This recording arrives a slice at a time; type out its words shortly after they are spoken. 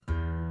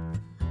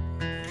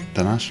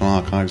The National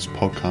Archives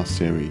podcast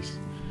series,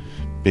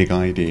 Big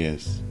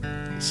Ideas,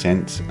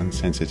 Sense and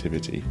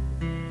Sensitivity,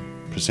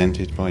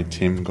 presented by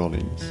Tim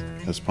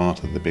Gollins as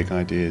part of the Big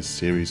Ideas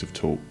series of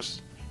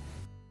talks.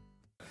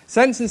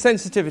 Sense and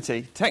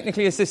Sensitivity,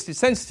 Technically Assisted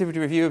Sensitivity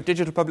Review of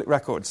Digital Public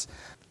Records.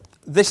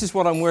 This is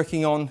what I'm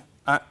working on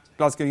at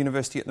Glasgow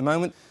University at the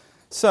moment.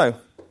 So,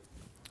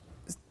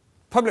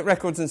 Public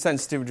Records and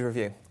Sensitivity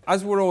Review.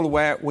 As we're all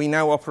aware, we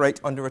now operate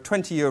under a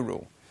 20-year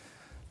rule.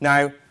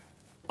 Now,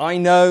 I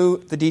know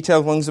the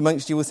detailed ones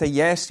amongst you will say,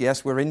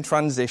 yes, we're in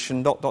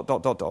transition, ... But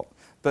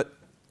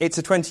it's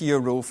a 20-year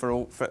rule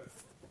for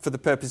the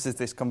purposes of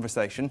this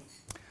conversation.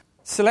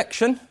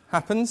 Selection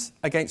happens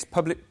against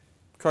public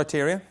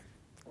criteria.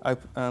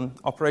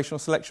 Operational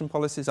selection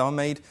policies are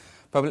made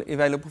publicly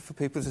available for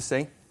people to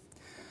see.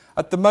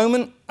 At the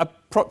moment,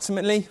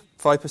 approximately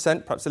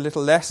 5%, perhaps a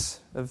little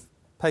less, of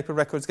paper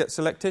records get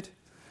selected.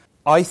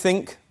 I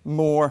think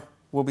more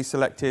will be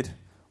selected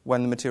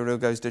when the material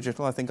goes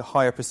digital. I think a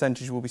higher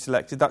percentage will be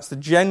selected. That's the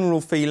general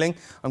feeling.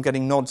 I'm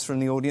getting nods from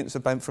the audience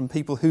from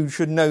people who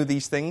should know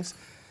these things.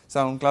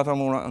 So I'm glad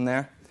I'm all right on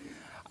there.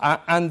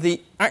 And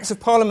the Acts of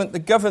Parliament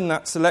that govern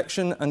that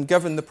selection and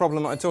govern the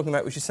problem that I'm talking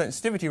about, which is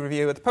sensitivity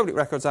review, are the Public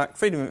Records Act,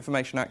 Freedom of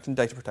Information Act, and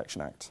Data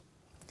Protection Act.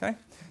 Okay?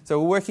 So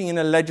we're working in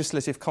a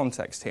legislative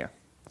context here.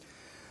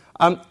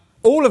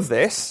 All of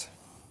this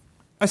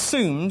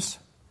assumes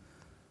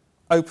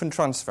open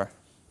transfer.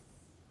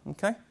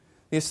 Okay?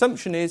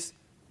 The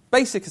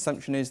basic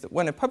assumption is that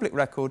when a public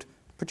record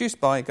produced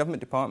by a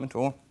government department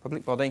or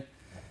public body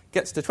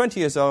gets to 20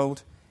 years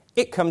old,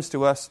 it comes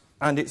to us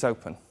and it's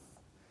open.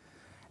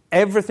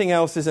 Everything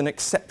else is an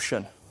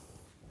exception,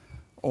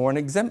 or an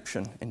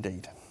exemption,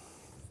 indeed.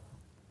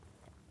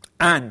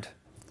 And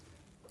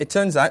it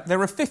turns out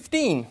there are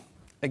 15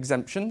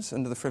 exemptions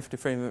under the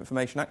Freedom of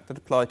Information Act that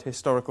apply to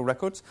historical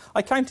records.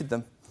 I counted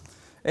them.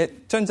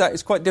 It turns out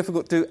it's quite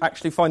difficult to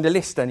actually find a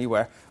list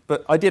anywhere,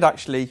 but I did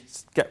actually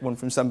get one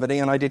from somebody,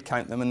 and I did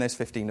count them, and there's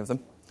 15 of them.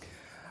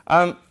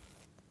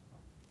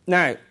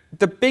 Now,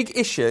 the big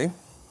issue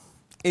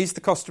is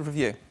the cost of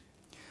review.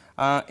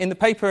 In the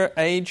paper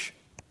age,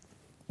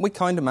 we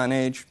kind of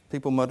manage,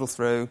 people muddle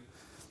through,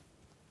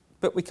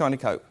 but we kind of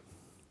cope,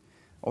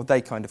 or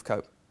they kind of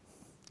cope.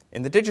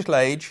 In the digital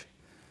age,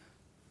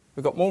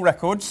 we've got more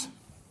records,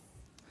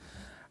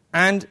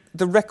 and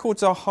the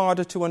records are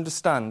harder to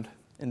understand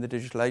in the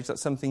digital age.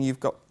 That's something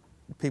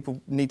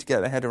people need to get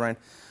their head around.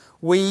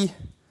 We,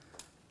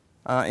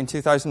 in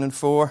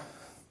 2004,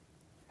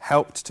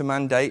 helped to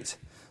mandate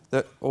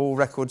that all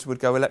records would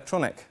go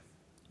electronic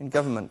in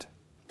government.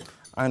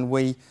 And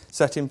we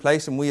set in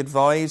place and we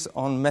advise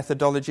on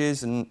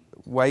methodologies and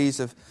ways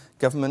of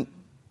government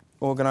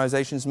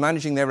organisations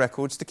managing their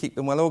records to keep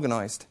them well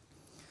organised.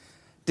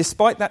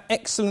 Despite that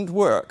excellent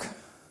work,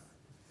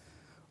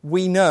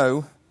 we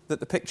know that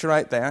the picture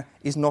out there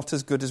is not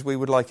as good as we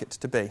would like it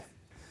to be.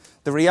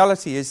 The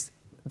reality is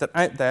that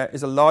out there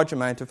is a large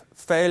amount of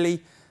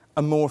fairly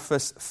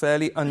amorphous,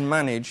 fairly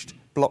unmanaged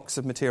blocks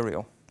of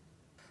material.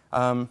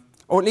 Or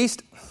at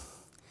least,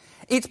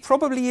 it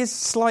probably is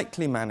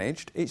slightly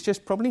managed. It's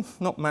just probably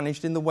not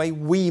managed in the way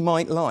we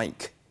might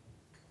like.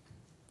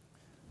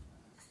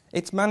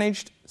 It's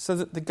managed so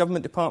that the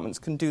government departments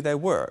can do their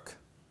work.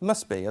 It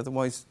must be,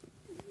 otherwise,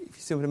 if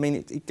you see what I mean,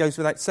 it goes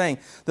without saying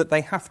that they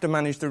have to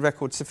manage the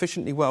record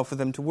sufficiently well for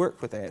them to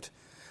work with it,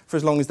 for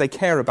as long as they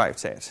care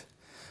about it,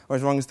 or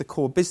as long as the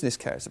core business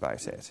cares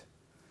about it.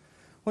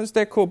 Once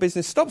their core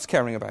business stops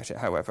caring about it,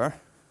 however,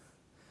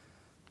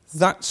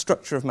 that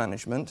structure of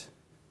management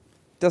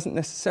doesn't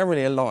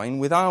necessarily align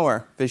with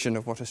our vision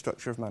of what a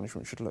structure of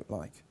management should look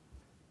like.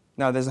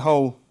 Now, there's a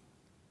whole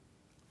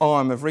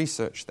arm of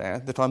research there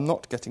that I'm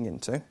not getting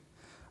into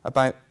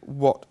about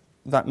what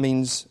that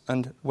means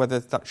and whether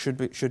that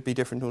should be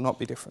different or not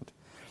be different.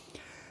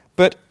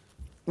 But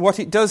what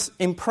it does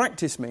in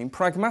practice mean,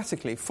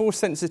 pragmatically, for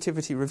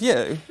sensitivity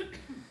review,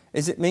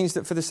 is it means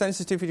that for the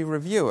sensitivity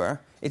reviewer,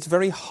 it's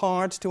very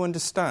hard to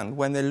understand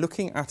when they're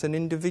looking at an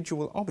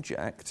individual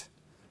object,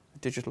 a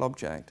digital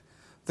object,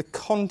 the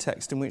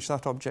context in which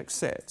that object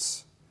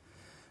sits.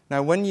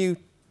 Now,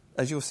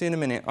 as you'll see in a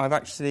minute, I've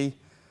actually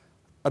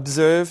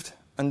observed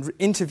and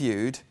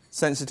interviewed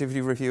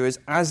sensitivity reviewers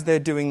as they're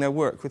doing their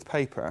work with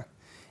paper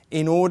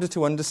in order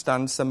to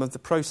understand some of the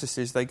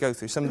processes they go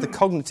through, some of the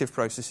cognitive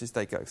processes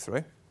they go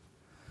through.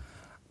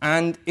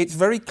 And it's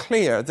very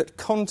clear that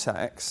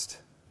context,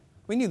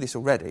 we knew this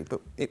already, but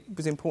it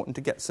was important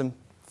to get some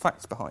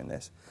facts behind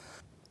this.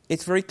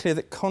 It's very clear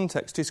that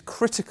context is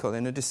critical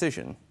in a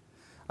decision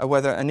of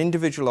whether an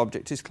individual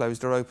object is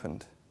closed or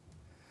opened.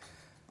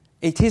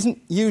 It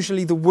isn't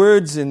usually the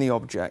words in the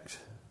object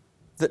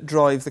that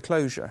drive the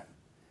closure.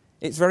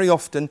 It's very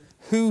often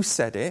who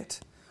said it,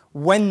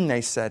 when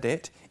they said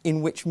it,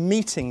 in which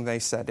meeting they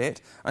said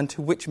it, and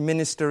to which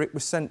minister it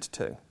was sent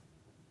to.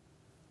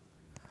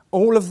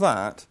 All of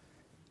that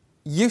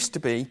used to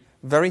be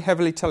very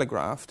heavily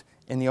telegraphed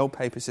in the old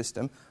paper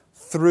system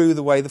through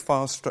the way the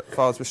files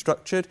were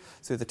structured,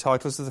 through the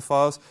titles of the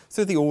files,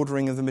 through the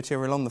ordering of the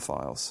material on the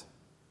files.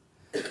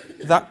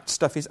 That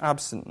stuff is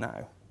absent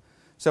now.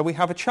 So we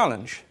have a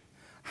challenge.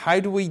 How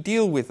do we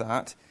deal with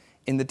that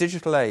in the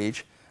digital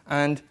age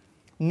and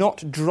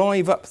not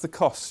drive up the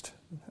cost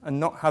and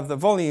not have the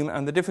volume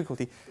and the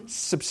difficulty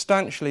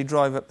substantially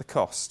drive up the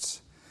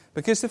costs?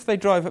 Because if they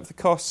drive up the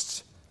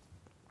costs,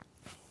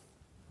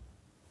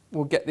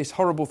 we'll get this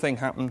horrible thing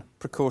happen,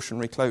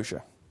 precautionary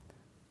closure.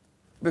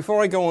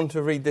 Before I go on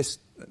to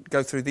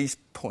go through these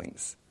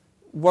points,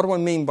 what do I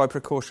mean by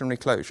precautionary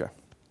closure?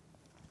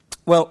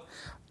 Well,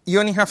 you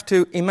only have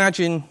to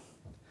imagine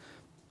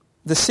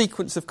the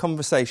sequence of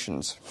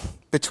conversations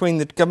between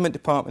the government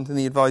department and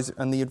the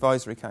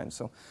advisory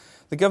council.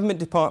 The government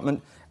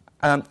department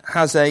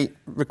has a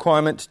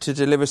requirement to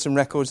deliver some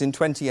records in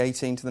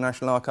 2018 to the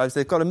National Archives.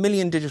 They've got 1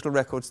 million digital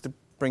records to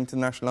bring to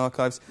the National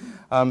Archives,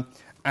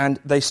 and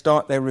they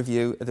start their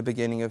review at the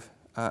beginning of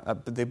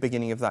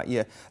that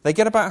year. They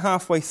get about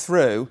halfway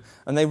through,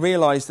 and they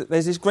realise that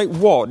there's this great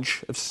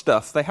wodge of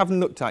stuff they haven't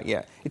looked at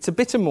yet. It's a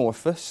bit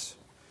amorphous.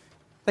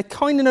 They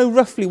kind of know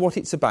roughly what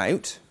it's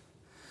about,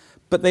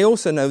 but they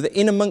also know that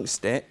in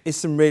amongst it is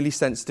some really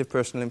sensitive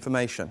personal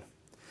information.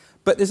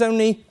 But there's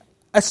only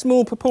a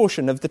small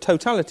proportion of the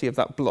totality of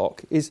that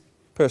block is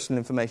personal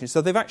information.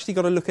 So they've actually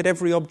got to look at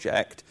every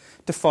object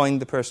to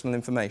find the personal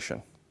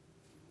information.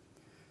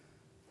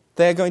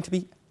 They're going to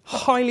be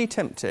highly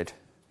tempted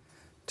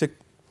to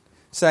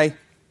say,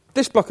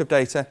 this block of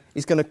data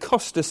is going to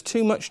cost us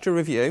too much to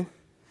review,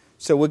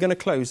 so we're going to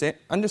close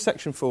it under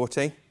Section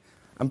 40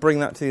 and bring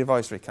that to the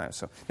Advisory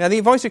Council. Now, the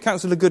Advisory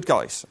Council are good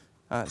guys.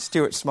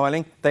 Stuart's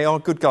smiling. They are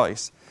good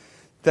guys.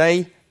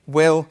 They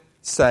will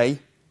say,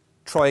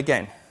 try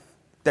again.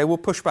 They will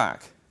push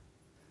back.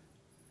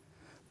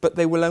 But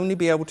they will only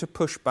be able to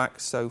push back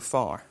so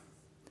far,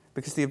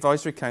 because the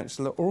Advisory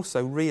Council are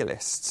also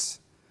realists.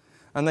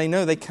 And they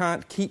know they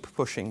can't keep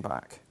pushing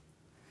back.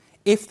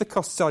 If the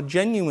costs are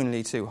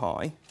genuinely too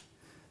high,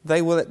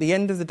 they will at the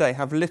end of the day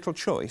have little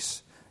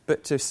choice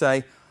but to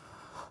say,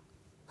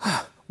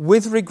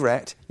 with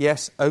regret,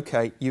 yes,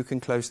 OK, you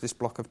can close this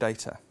block of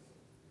data.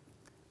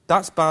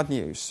 That's bad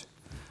news.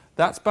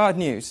 That's bad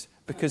news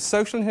because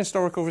social and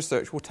historical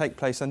research will take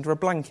place under a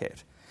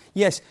blanket.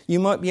 Yes, you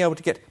might be able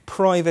to get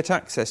private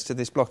access to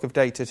this block of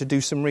data to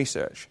do some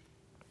research,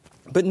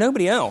 but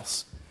nobody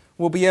else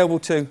will be able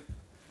to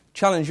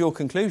challenge your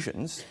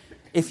conclusions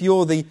if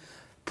you're the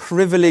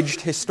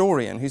privileged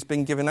historian who's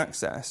been given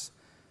access.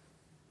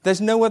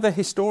 There's no other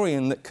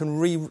historian that can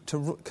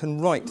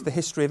write the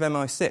history of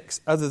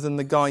MI6 other than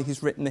the guy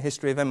who's written the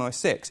history of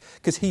MI6,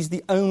 because he's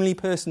the only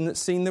person that's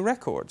seen the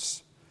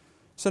records.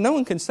 So no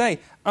one can say,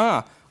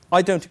 I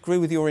don't agree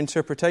with your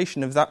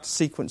interpretation of that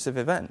sequence of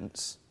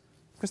events,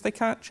 because they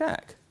can't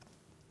check.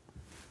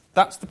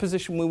 That's the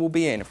position we will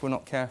be in if we're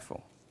not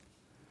careful.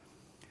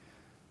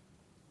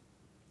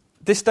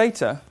 This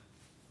data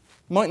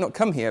might not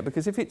come here,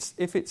 because if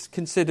it's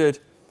considered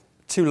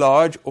too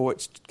large or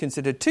it's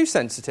considered too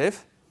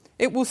sensitive,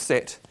 it will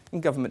sit in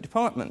government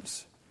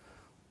departments.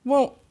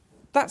 Well,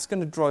 that's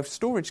going to drive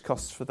storage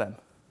costs for them.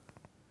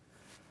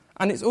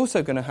 And it's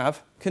also going to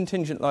have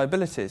contingent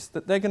liabilities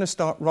that they're going to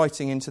start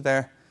writing into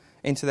their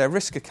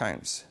risk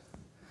accounts.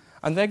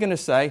 And they're going to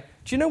say,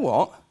 do you know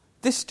what?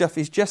 This stuff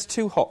is just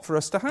too hot for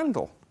us to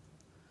handle.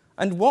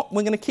 And what?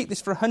 We're going to keep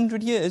this for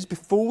 100 years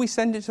before we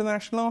send it to the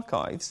National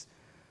Archives?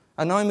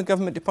 And I'm a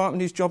government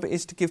department whose job it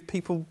is to give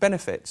people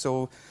benefits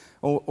or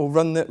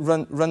run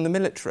the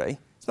military.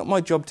 It's not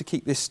my job to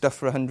keep this stuff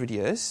for 100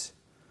 years.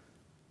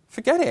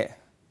 Forget it.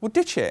 We'll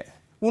ditch it.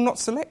 We'll not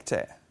select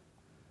it.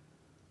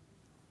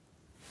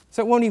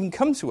 So it won't even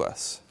come to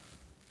us.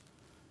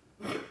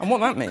 And what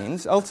that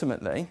means,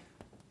 ultimately,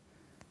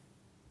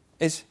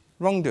 is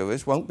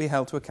wrongdoers won't be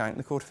held to account in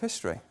the court of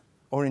history,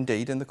 or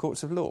indeed in the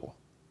courts of law.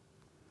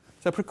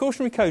 So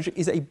precautionary closure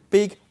is a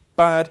big,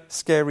 bad,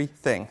 scary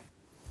thing.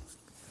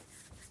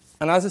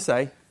 And as I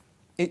say,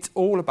 it's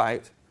all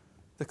about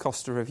the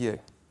cost of review.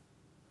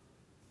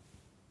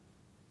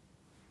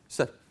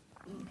 So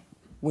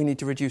we need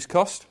to reduce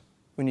cost,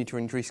 we need to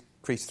increase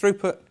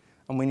throughput,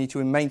 and we need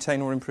to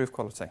maintain or improve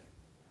quality.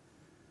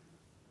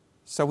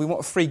 So we want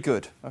a free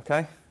good,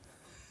 okay?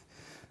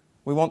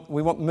 We want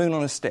the moon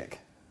on a stick.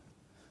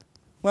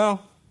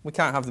 Well, we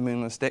can't have the moon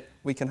on a stick.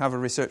 We can have a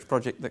research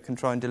project that can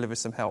try and deliver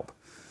some help,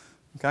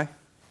 okay?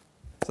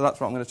 So that's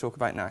what I'm going to talk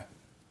about now.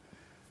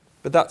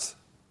 But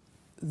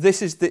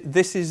this is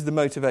the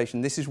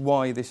motivation. This is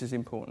why this is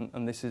important,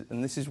 and this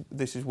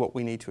is what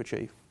we need to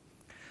achieve.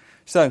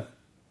 So,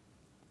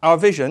 our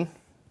vision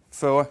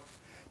for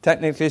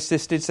technically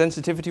assisted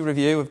sensitivity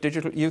review of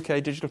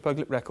UK digital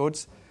public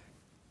records.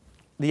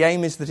 The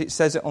aim is that it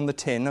says it on the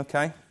tin,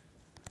 okay?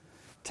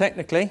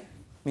 Technically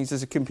means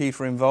there's a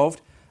computer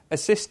involved.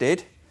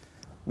 Assisted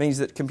means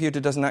that the computer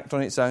doesn't act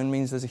on its own,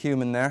 means there's a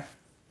human there.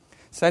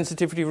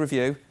 Sensitivity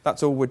review,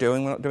 that's all we're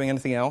doing. We're not doing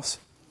anything else.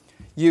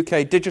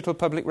 UK digital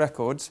public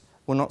records,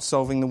 we're not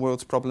solving the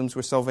world's problems,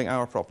 we're solving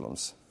our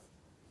problems.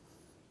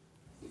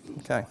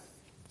 Okay.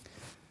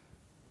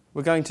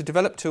 We're going to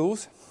develop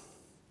tools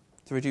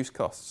to reduce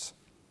costs.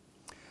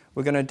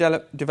 We're going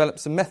to develop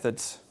some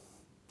methods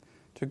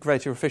to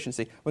greater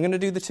efficiency. We're going to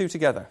do the two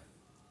together.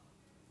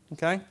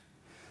 Okay?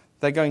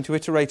 They're going to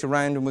iterate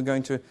around, and we're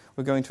going to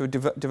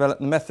develop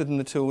the method and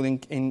the tool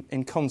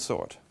in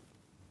consort.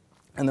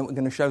 And then we're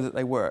going to show that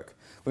they work.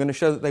 We're going to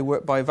show that they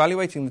work by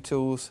evaluating the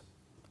tools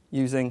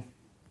using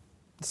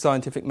the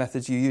scientific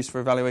methods you use for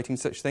evaluating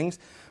such things.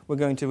 We're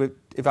going to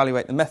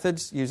evaluate the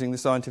methods using the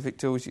scientific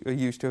tools you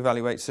use to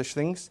evaluate such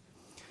things.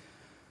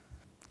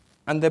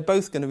 And they're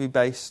both going to be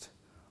based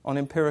on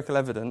empirical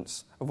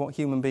evidence of what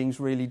human beings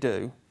really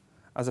do,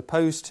 as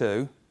opposed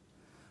to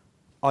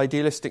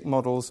idealistic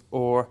models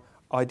or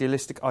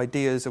idealistic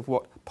ideas of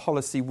what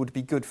policy would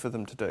be good for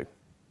them to do.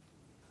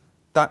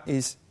 That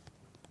is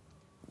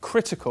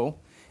critical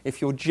if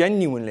you're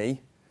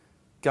genuinely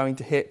going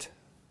to hit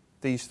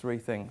these three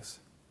things.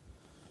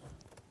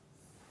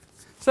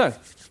 So,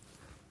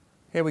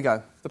 here we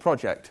go, the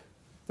project.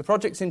 The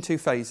project's in two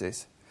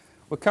phases.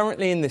 We're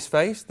currently in this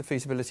phase, the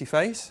feasibility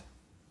phase.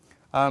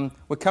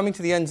 We're coming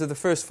to the ends of the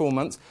first 4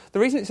 months. The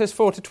reason it says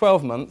 4 to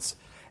 12 months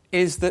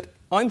is that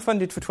I'm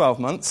funded for 12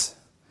 months.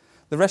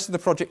 The rest of the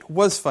project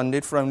was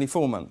funded for only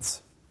 4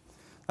 months.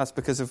 That's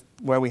because of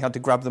where we had to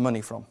grab the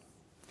money from.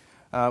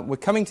 We're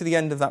coming to the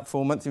end of that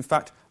 4 months. In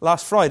fact,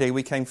 last Friday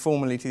we came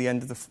formally to the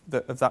end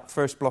of that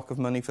first block of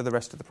money for the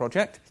rest of the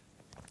project.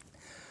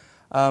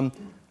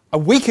 A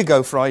week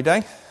ago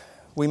Friday,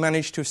 we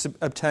managed to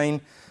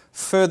obtain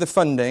further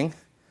funding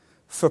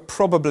for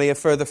probably a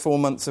further 4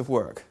 months of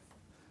work.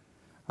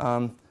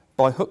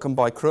 By hook and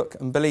by crook,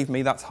 and believe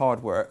me, that's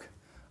hard work.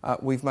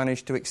 We've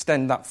managed to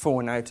extend that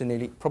 4 now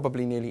to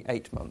probably nearly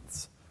 8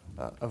 months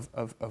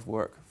of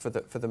work for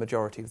the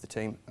majority of the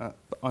team. But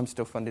I'm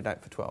still funded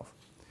out for 12.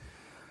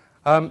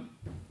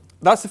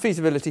 That's the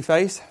feasibility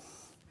phase.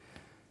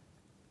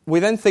 We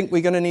then think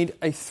we're going to need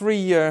a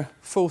 3-year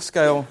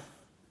full-scale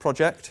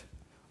project,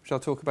 which I'll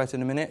talk about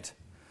in a minute,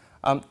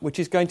 which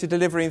is going to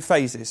deliver in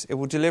phases. It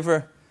will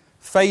deliver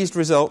phased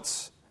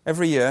results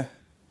every year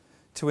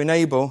to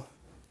enable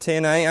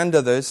TNA and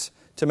others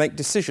to make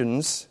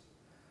decisions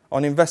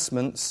on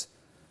investments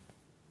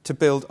to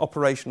build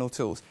operational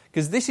tools.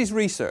 Because this is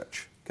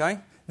research, okay?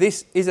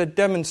 This is a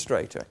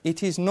demonstrator.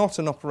 It is not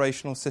an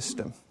operational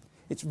system.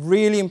 It's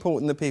really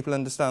important that people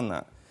understand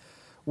that.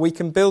 We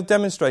can build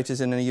demonstrators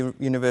in a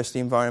university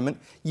environment.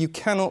 You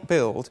cannot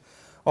build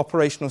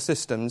operational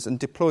systems and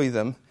deploy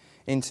them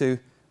into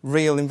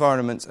real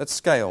environments at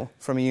scale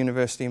from a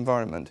university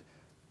environment.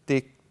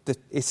 The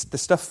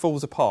stuff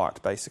falls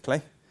apart,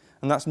 basically.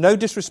 And that's no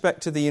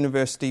disrespect to the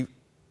university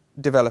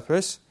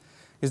developers,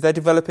 because they're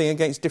developing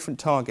against different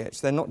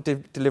targets. They're not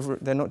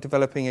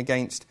developing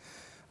against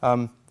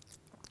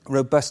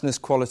robustness,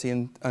 quality,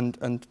 and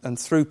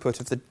throughput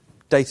of the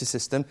data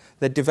system.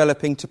 They're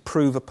developing to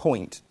prove a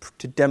point,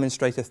 to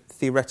demonstrate a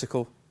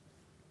theoretical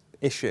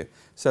issue.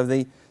 So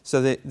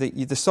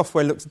the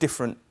software looks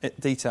different at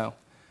detail.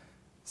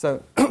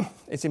 So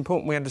it's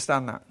important we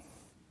understand that.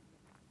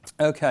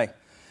 Okay.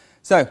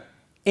 So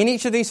in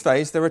each of these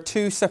phases, there are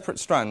 2 separate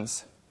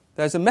strands.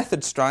 There's a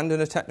method strand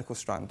and a technical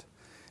strand.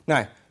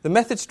 Now, the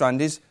method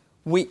strand is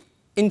we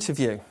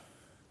interview.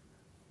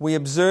 We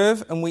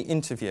observe and we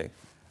interview.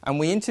 And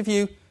we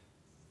interview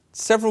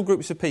several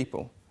groups of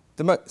people.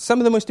 Some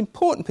of the most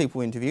important people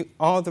we interview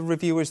are the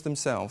reviewers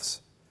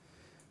themselves.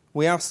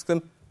 We ask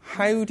them,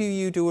 how do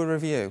you do a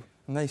review?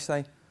 And they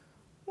say,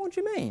 what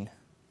do you mean?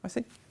 I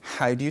say,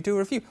 how do you do a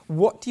review?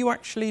 What do you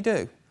actually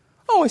do?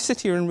 Oh, I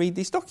sit here and read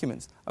these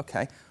documents.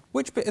 Okay,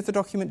 which bit of the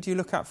document do you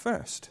look at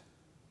first?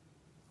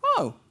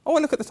 Oh, I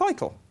look at the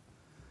title.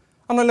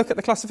 And I look at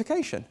the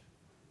classification.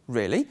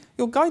 Really?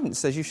 Your guidance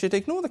says you should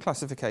ignore the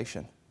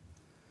classification.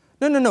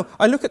 No,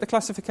 I look at the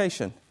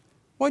classification.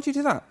 Why do you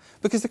do that?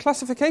 Because the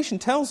classification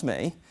tells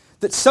me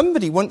that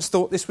somebody once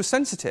thought this was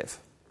sensitive.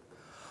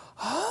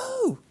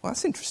 Oh, well,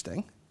 that's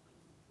interesting.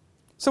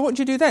 So what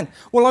do you do then?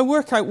 Well, I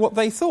work out what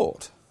they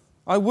thought.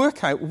 I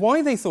work out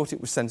why they thought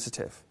it was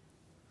sensitive.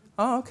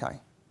 Oh, okay.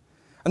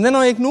 And then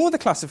I ignore the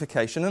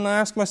classification and I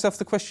ask myself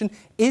the question,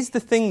 is the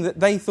thing that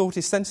they thought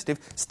is sensitive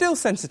still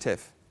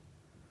sensitive?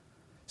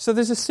 So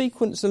there's a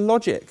sequence of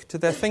logic to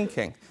their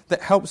thinking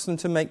that helps them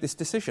to make this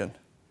decision.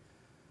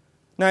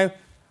 Now,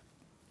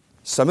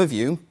 some of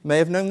you may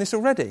have known this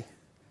already.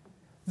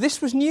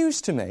 This was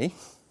news to me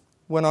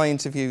when I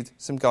interviewed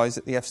some guys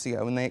at the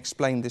FCO and they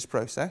explained this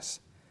process.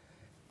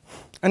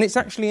 And it's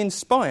actually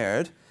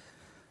inspired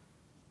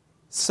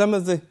some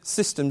of the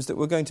systems that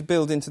we're going to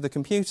build into the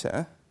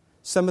computer,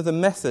 some of the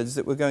methods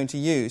that we're going to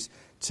use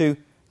to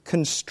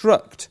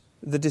construct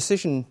the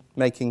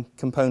decision-making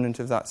component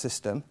of that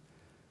system.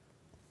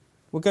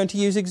 We're going to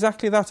use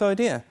exactly that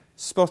idea.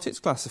 Spot it's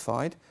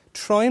classified,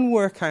 try and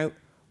work out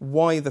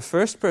why the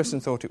first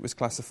person thought it was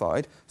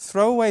classified,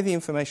 throw away the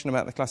information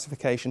about the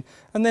classification,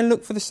 and then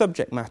look for the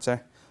subject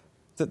matter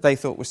that they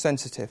thought was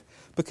sensitive.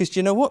 Because do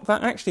you know what?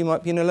 That actually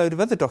might be in a load of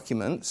other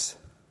documents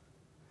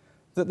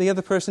that the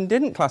other person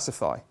didn't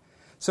classify.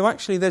 So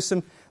actually there's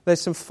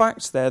some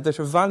facts there that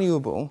are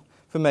valuable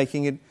for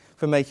making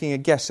a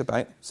guess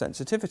about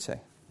sensitivity.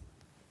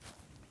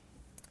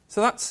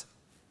 So that's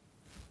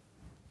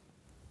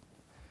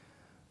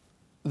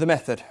the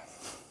method.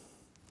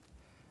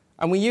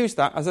 And we use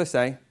that, as I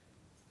say,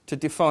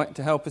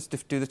 to help us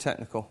do the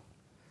technical.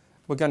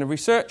 We're going to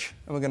research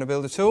and we're going to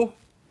build a tool.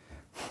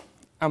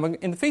 And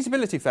in the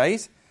feasibility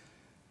phase,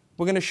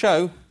 we're going to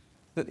show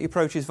that the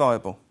approach is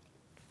viable.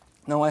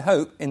 Now, I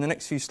hope in the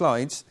next few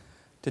slides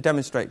to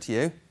demonstrate to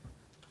you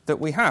that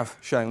we have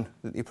shown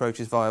that the approach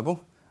is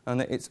viable and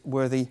that it's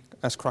worthy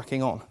as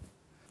cracking on.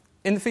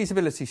 In the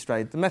feasibility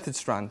strand, the method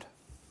strand.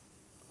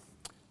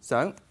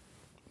 So,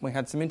 we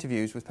had some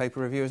interviews with paper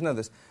reviewers and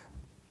others.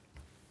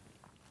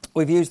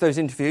 We've used those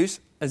interviews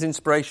as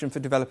inspiration for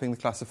developing the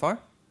classifier.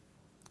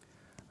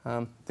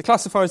 The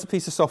classifier is a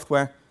piece of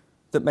software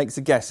that makes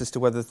a guess as to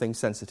whether the thing's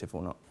sensitive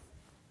or not,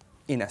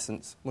 in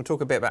essence. We'll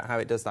talk a bit about how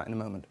it does that in a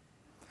moment.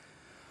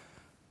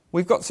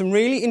 We've got some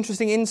really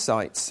interesting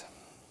insights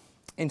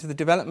into the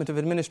development of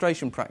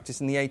administration practice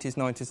in the 80s,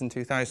 90s and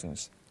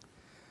 2000s.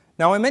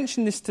 Now, I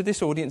mention this to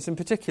this audience in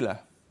particular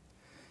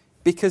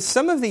because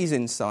some of these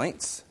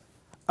insights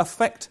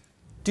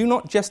do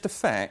not just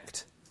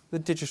affect the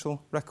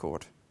digital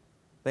record.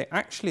 They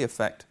actually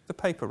affect the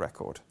paper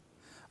record.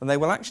 And they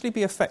will actually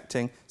be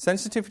affecting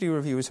sensitivity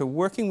reviewers who are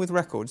working with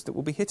records that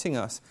will be hitting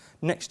us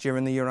next year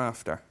and the year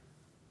after.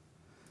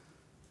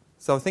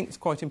 So I think it's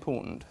quite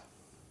important.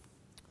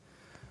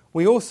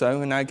 We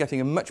also are now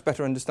getting a much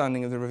better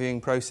understanding of the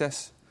reviewing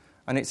process,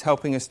 and it's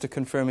helping us to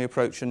confirm the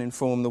approach and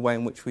inform the way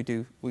in which we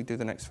do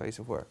the next phase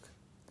of work.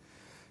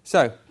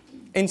 So,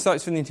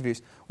 insights from the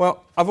interviews.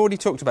 Well, I've already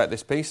talked about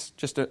this piece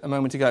just a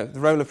moment ago, the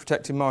role of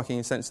protective marking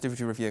in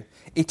sensitivity review.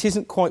 It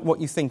isn't quite what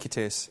you think it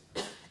is.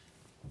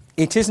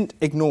 It isn't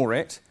ignore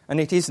it, and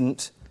it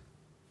isn't,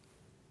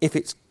 if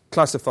it's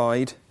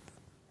classified,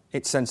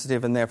 it's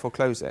sensitive and therefore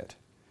close it.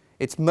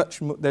 It's much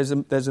more, there's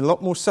a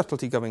lot more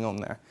subtlety going on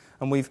there,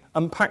 and we've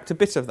unpacked a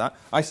bit of that.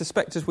 I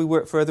suspect as we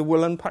work further,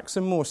 we'll unpack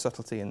some more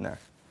subtlety in there.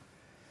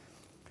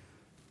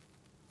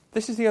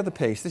 This is the other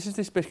piece. This is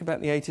this bit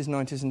about the 80s,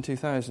 90s and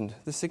 2000,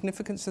 the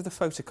significance of the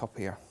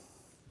photocopier.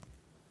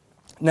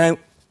 Now,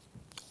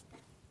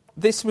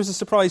 this was a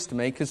surprise to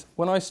me because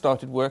when I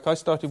started work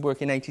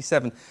in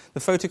 87. The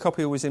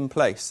photocopier was in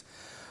place.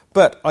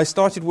 But I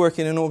started work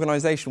in an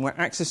organisation where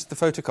access to the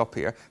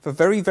photocopier, for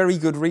very, very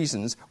good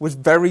reasons, was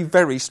very,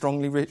 very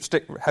strongly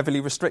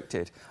heavily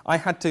restricted. I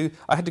had to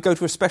go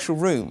to a special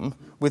room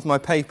with my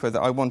paper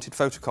that I wanted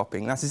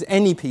photocopying. That is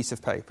any piece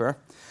of paper.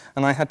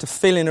 And I had to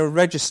fill in a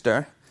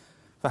register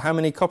for how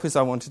many copies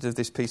I wanted of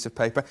this piece of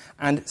paper.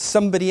 And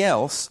somebody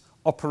else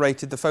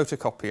operated the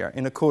photocopier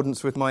in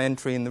accordance with my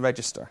entry in the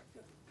register.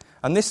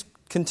 And this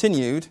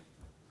continued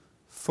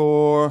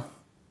for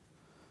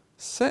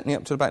certainly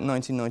up to about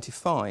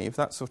 1995,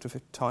 that sort of a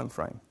time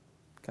frame,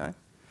 okay?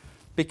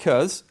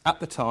 Because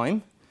at the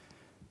time,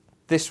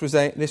 the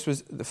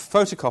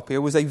photocopier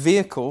was a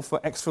vehicle for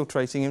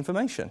exfiltrating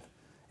information.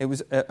 It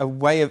was a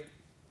way of,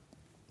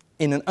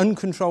 in an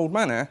uncontrolled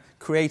manner,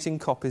 creating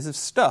copies of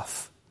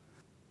stuff.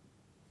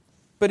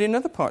 But in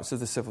other parts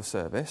of the civil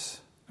service,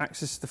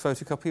 access to the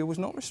photocopier was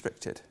not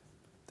restricted.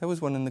 There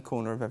was one in the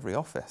corner of every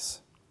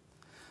office.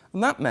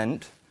 And that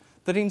meant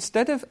that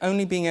instead of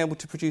only being able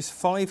to produce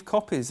 5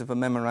 copies of a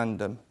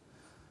memorandum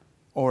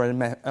or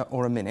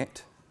a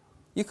minute,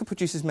 you could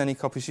produce as many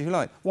copies as you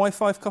like. Why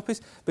 5 copies?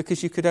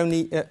 Because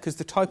because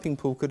the typing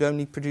pool could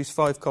only produce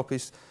 5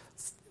 copies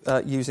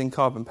using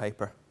carbon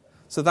paper.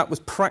 So that was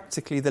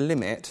practically the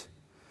limit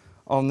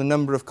on the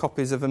number of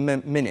copies of a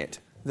minute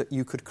that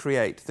you could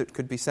create, that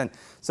could be sent.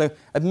 So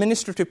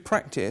administrative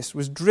practice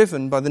was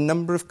driven by the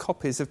number of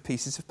copies of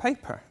pieces of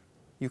paper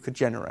you could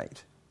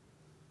generate.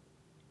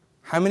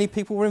 How many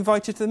people were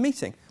invited to the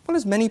meeting? Well,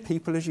 as many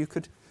people as you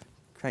could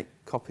create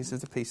copies of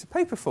the piece of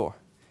paper for.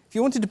 If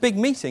you wanted a big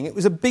meeting, it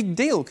was a big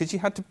deal because you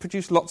had to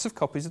produce lots of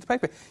copies of the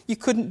paper. You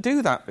couldn't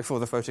do that before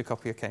the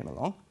photocopier came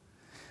along.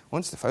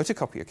 Once the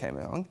photocopier came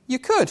along, you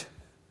could.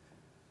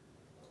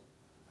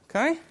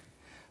 Okay?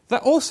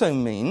 That also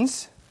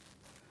means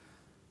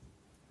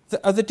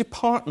that other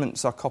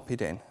departments are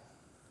copied in.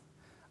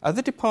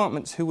 Other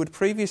departments who would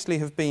previously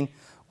have been,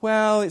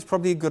 well, it's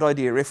probably a good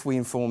idea if we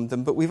informed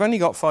them, but we've only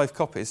got 5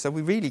 copies, so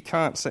we really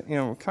can't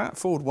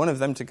afford one of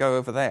them to go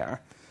over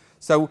there.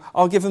 So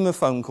I'll give them a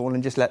phone call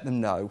and just let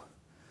them know,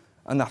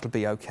 and that'll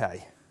be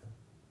okay.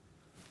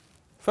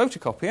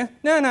 Photocopier?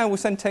 No, we'll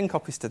send 10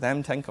 copies to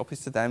them, 10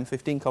 copies to them,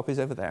 15 copies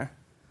over there.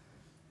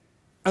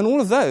 And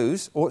all of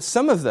those, or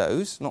some of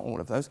those, not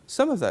all of those,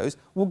 some of those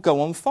will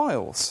go on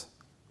files.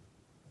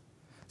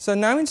 So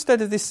now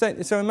instead of this,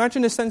 so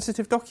imagine a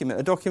sensitive document,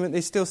 a document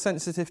that's still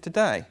sensitive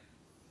today.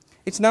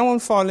 It's now on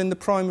file in the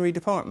primary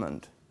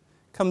department.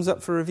 Comes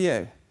up for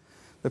review.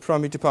 The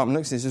primary department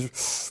looks at it and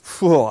says,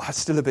 that's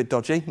still a bit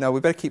dodgy. No,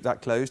 we better keep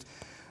that closed.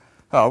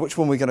 Which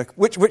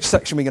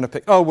section are we going to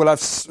pick?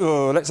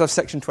 Let's have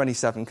section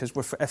 27 because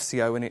we're for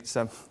FCO and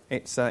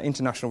it's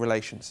international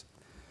relations.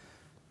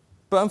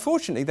 But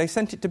unfortunately, they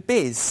sent it to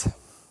BIS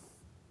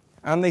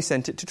and they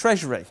sent it to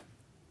Treasury.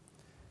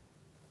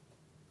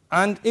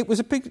 And it was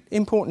a big,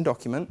 important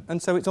document,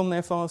 and so it's on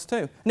their files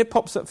too. And it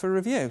pops up for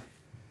review.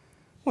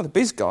 Well, the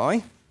BIS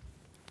guy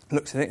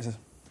looks at it and says,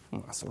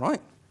 that's all right.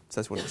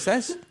 Says what it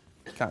says.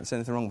 Can't say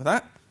anything wrong with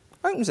that.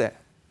 Opens it.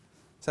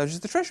 So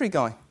does the Treasury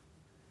guy.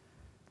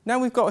 Now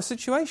we've got a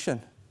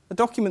situation. A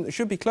document that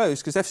should be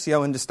closed because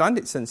FCO understand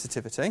its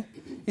sensitivity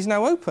is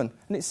now open,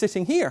 and it's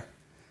sitting here.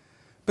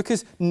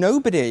 Because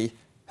nobody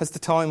has the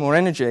time or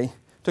energy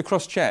to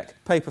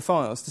cross-check paper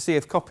files to see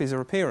if copies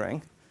are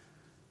appearing,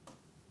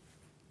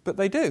 but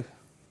they do.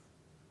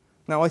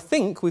 Now, I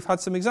think we've had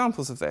some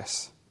examples of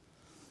this.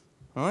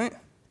 Right?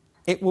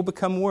 It will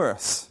become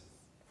worse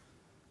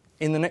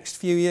in the next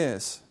few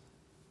years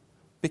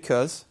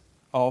because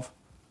of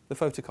the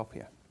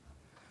photocopier.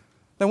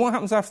 Then what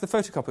happens after the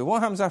photocopier?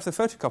 What happens after the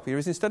photocopier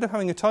is instead of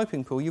having a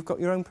typing pool, you've got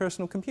your own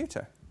personal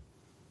computer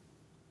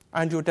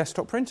and your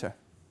desktop printer.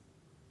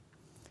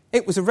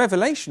 It was a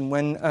revelation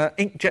when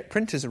inkjet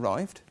printers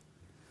arrived.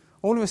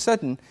 All of a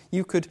sudden,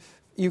 you could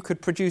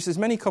produce as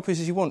many copies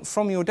as you want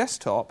from your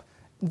desktop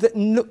that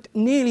looked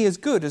nearly as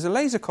good as a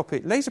laser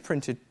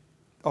printed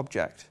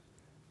object.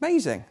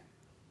 Amazing.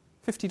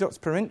 50 dots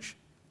per inch.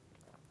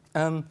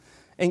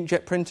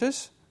 Inkjet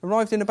printers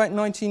arrived in about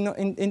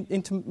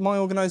into my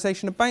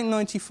organisation about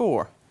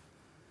 94.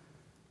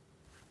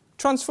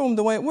 Transformed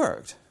the way it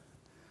worked.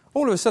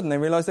 All of a sudden they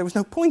realised there was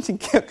no point in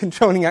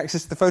controlling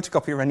access to the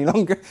photocopier any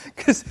longer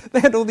because they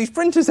had all these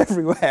printers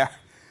everywhere.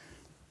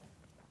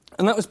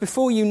 And that was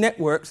before you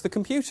networked the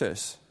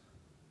computers.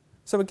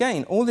 So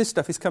again, all this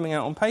stuff is coming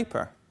out on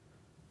paper.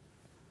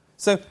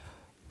 So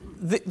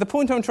the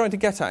point I'm trying to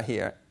get at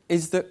here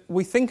is that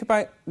we think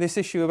about this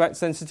issue about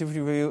sensitivity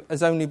review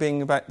as only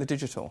being about the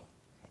digital.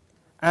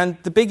 And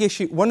the big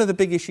issue, one of the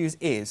big issues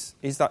is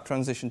that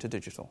transition to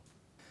digital.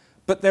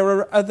 But there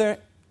are other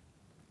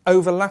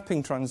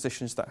overlapping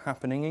transitions that are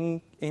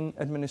happening in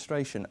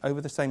administration over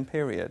the same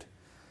period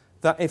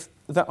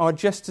that are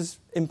just as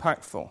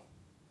impactful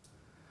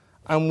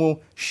and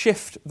will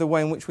shift the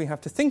way in which we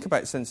have to think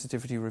about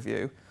sensitivity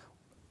review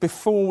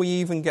before we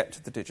even get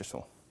to the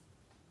digital.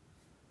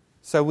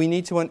 So we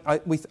need to.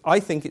 I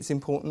think it's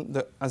important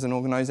that as an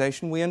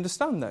organisation we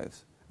understand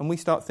those and we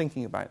start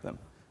thinking about them.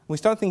 We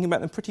start thinking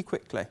about them pretty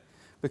quickly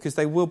because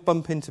they will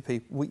bump into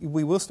people.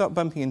 We will start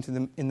bumping into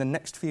them in the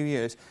next few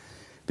years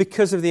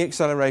because of the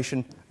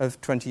acceleration of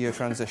 20-year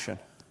transition.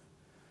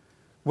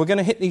 We're going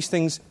to hit these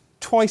things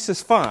twice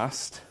as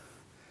fast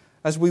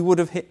as we would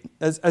have hit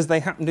as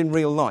they happened in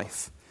real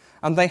life.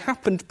 And they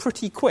happened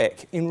pretty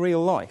quick in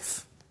real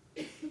life.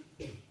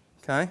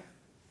 Okay?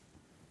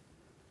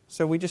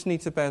 So we just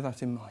need to bear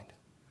that in mind.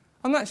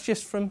 And that's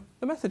just from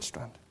the method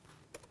strand.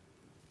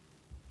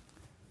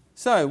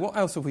 So what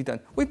else have we done?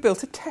 We've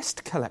built a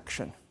test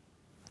collection.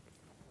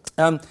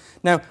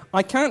 Now,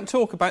 I can't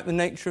talk about the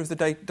nature of the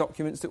data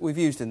documents that we've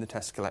used in the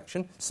test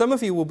collection. Some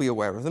of you will be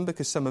aware of them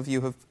because some of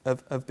you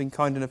have been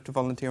kind enough to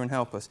volunteer and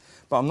help us.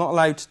 But I'm not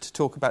allowed to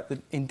talk about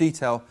in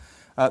detail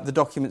the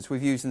documents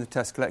we've used in the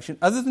test collection,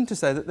 other than to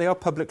say that they are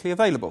publicly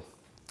available.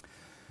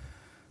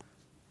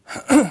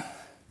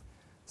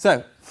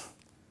 So,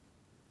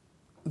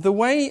 the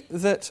way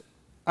that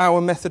our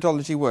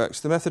methodology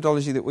works, the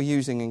methodology that we're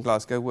using in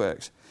Glasgow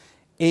works,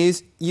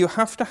 is you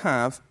have to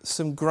have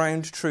some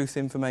ground truth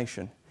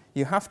information.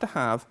 You have to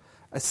have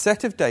a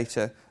set of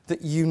data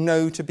that you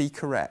know to be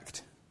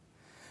correct.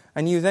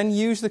 And you then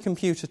use the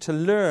computer to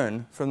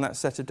learn from that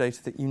set of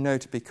data that you know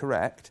to be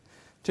correct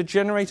to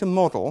generate a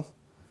model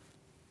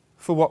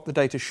for what the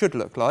data should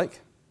look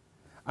like.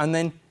 And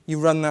then you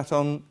run that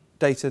on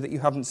data that you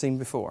haven't seen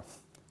before.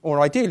 Or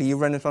ideally, you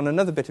run it on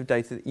another bit of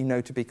data that you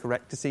know to be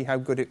correct to see how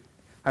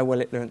well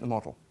it learnt the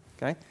model.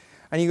 Okay?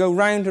 And you go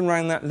round and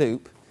round that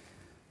loop,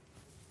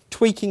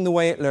 tweaking the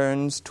way it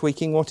learns,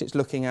 tweaking what it's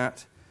looking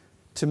at,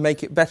 to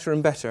make it better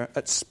and better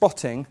at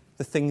spotting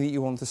the thing that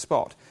you want to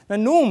spot. Now,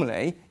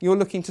 normally, you're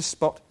looking to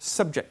spot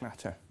subject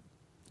matter.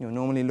 You're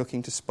normally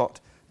looking to spot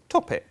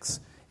topics.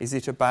 Is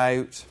it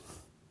about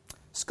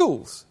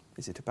schools?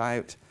 Is it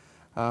about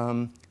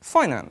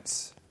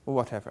finance? Or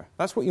whatever.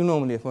 That's what you're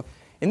normally looking for.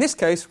 In this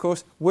case, of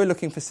course, we're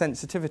looking for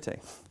sensitivity.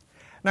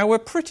 Now, we're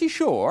pretty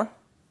sure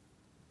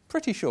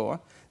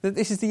that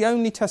this is the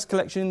only test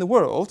collection in the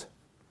world,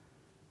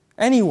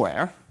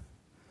 anywhere,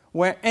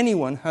 where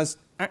anyone has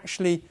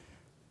actually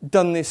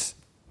done this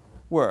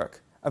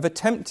work of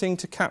attempting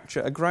to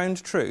capture a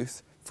ground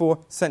truth for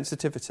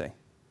sensitivity,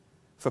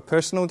 for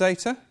personal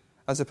data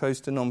as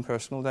opposed to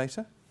non-personal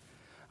data,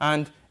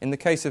 and in the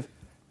case of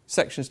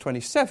sections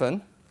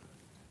 27,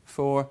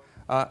 for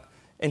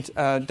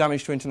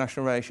damage to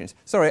international relations.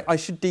 Sorry, I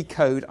should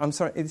decode. I'm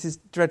sorry, this is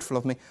dreadful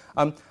of me.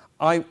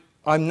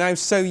 I'm now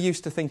so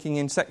used to thinking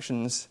in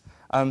sections.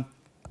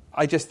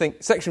 I just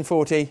think section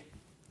 40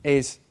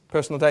 is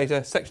personal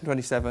data, section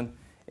 27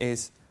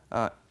 is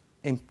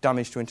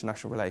damage to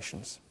international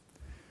relations.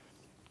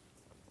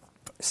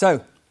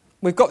 So,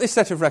 we've got this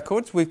set of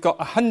records. We've got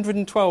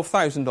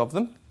 112,000 of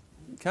them.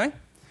 Okay?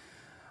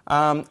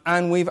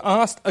 And we've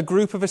asked a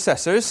group of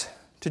assessors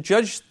to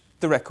judge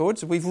the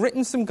records. We've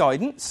written some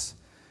guidance.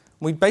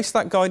 We based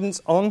that guidance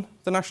on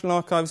the National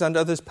Archives and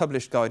others'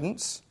 published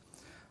guidance.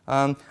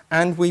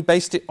 And we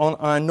based it on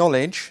our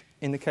knowledge,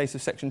 in the case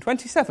of section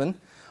 27,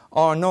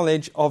 our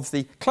knowledge of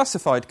the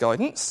classified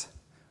guidance.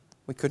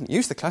 We couldn't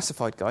use the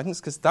classified guidance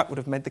because that would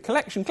have made the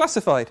collection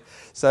classified.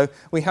 So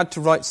we had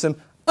to write some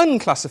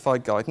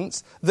unclassified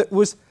guidance that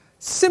was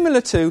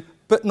similar to,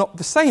 but not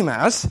the same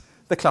as,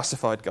 the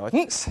classified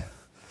guidance.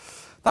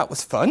 That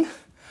was fun.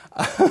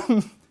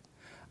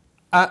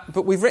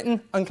 But we've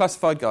written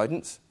unclassified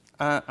guidance,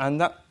 and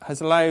that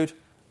has allowed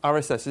our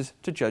assessors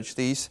to judge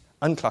these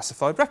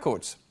unclassified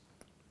records.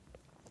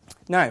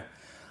 Now,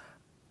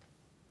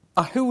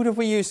 who have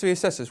we used for the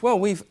assessors? Well,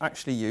 we've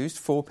actually used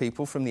 4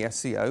 people from the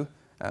SCO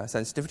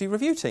sensitivity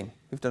review team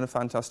who've done a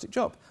fantastic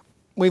job.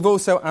 We've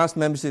also asked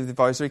members of the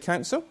Advisory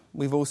Council.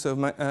 We've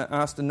also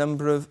asked a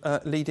number of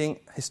leading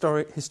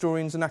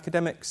historians and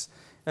academics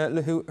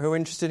who are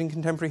interested in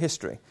contemporary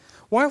history.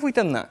 Why have we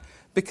done that?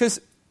 Because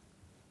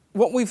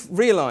what we've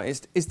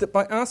realised is that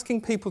by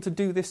asking people to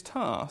do this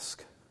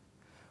task,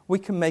 we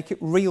can make it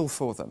real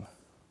for them.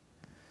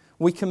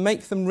 We can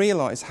make them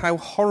realise how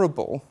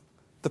horrible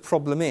the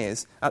problem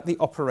is at the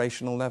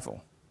operational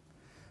level.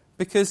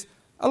 Because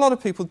a lot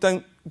of people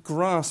don't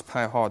grasp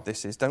how hard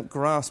this is, don't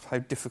grasp how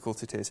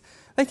difficult it is.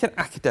 They can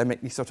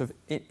academically sort of,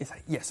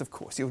 yes, of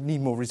course, you'll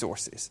need more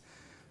resources.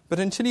 But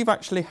until you've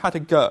actually had a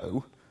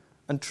go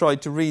and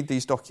tried to read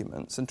these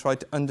documents and tried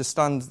to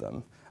understand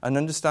them and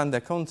understand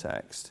their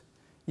context,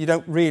 you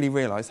don't really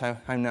realise how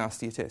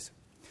nasty it is.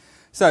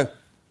 So,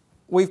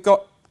 we've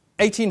got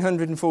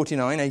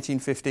 1849,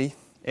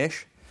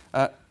 1850-ish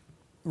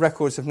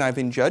records have now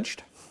been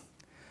judged,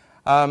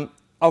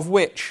 of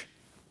which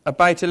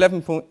about just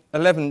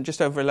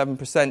over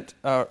 11%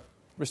 are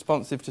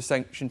responsive to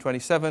Section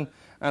 27,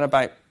 and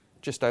about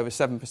just over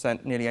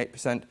 7%, nearly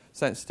 8%,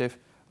 sensitive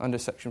under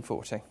Section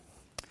 40.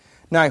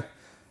 Now,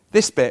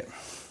 this bit,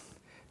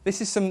 this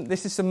is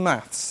some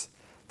maths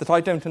that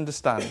I don't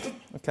understand.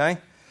 Okay,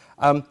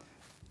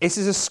 this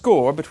is a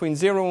score between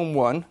 0 and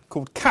 1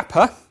 called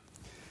kappa.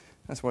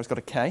 That's why it's got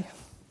a K.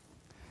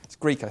 It's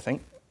Greek, I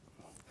think.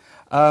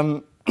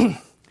 And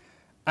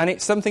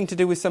it's something to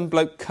do with some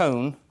bloke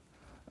Cohn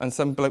and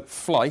some bloke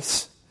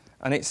Fleiss,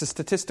 and it's a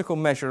statistical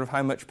measure of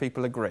how much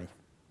people agree.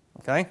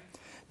 Okay?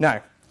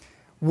 Now,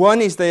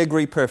 1 is they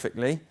agree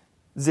perfectly,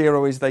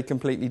 0 is they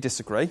completely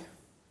disagree.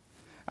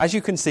 As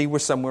you can see, we're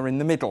somewhere in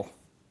the middle.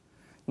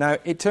 Now,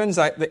 it turns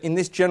out that in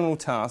this general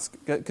task,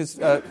 because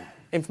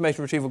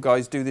information retrieval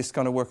guys do this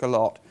kind of work a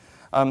lot,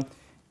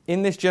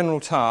 in this general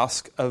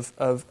task of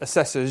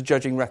assessors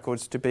judging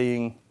records to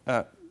being,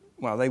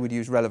 they would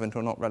use relevant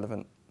or not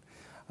relevant,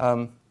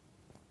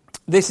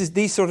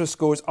 these sort of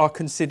scores are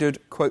considered,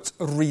 quotes,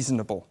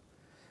 reasonable.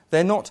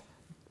 They're not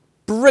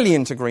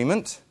brilliant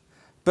agreement,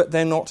 but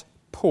they're not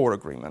poor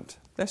agreement.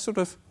 They're sort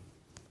of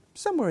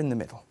somewhere in the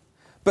middle.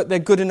 But they're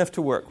good enough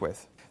to work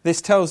with. This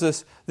tells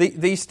us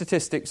these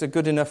statistics are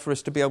good enough for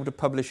us to be able to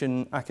publish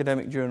in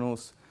academic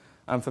journals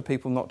and for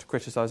people not to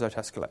criticise our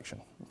test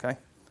collection. Okay?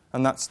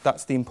 And that's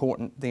the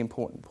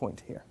important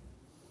point here.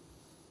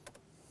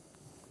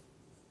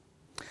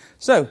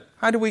 So,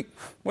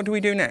 what do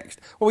we do next?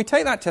 Well, we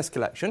take that test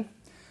collection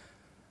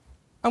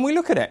and we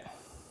look at it.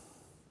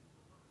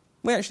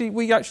 We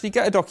actually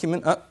get a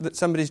document up that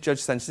somebody's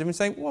judged sensitive and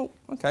say, well,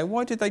 okay,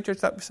 why did they judge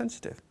that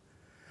sensitive?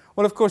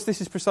 Well, of course,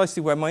 this is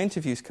precisely where my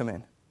interviews come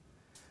in.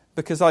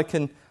 Because I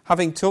can,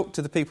 having talked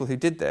to the people who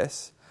did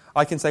this,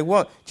 I can say,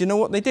 well, do you know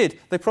what they did?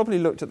 They probably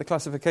looked at the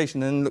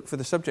classification and looked for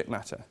the subject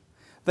matter.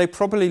 They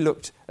probably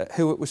looked at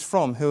who it was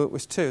from, who it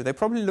was to. They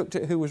probably looked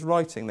at who was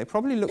writing. They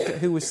probably looked at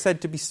who was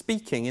said to be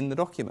speaking in the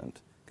document,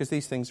 because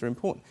these things are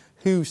important.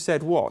 Who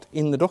said what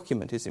in the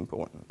document is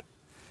important.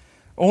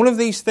 All of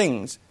these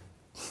things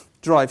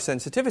drive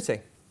sensitivity.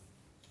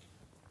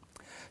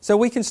 So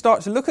we can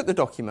start to look at the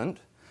document,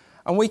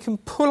 and we can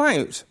pull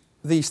out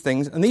these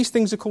things, and these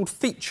things are called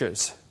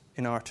features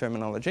in our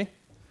terminology.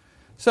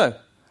 So,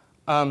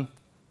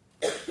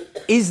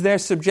 is there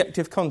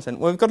subjective content?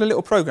 Well, we've got a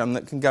little program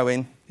that can go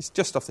in. It's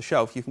just off the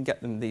shelf. You can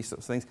get them these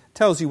sorts of things. It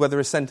tells you whether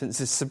a sentence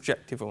is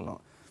subjective or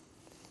not,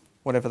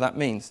 whatever that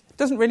means. It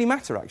doesn't really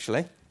matter,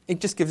 actually.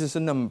 It just gives us a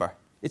number.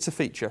 It's a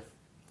feature.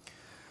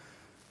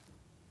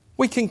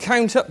 We can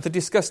count up the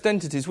discussed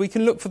entities. We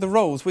can look for the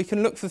roles. We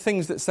can look for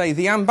things that say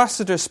the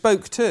ambassador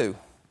spoke to.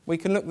 We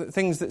can look at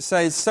things that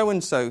say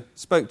so-and-so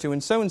spoke to,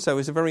 and so-and-so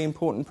is a very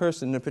important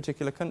person in a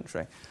particular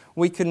country.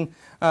 We can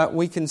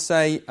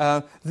say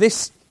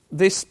this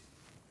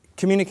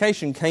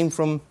communication came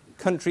from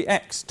country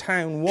X,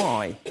 town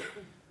Y.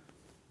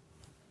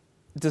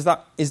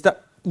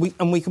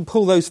 And we can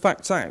pull those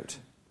facts out.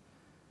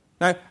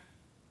 Now,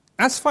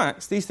 as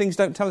facts, these things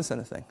don't tell us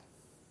anything.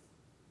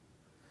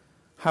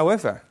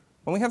 However,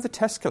 when we have the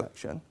test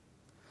collection,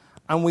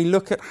 and we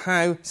look at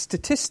how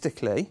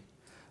statistically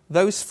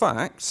those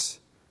facts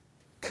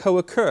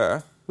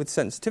co-occur with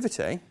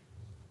sensitivity,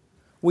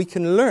 we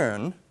can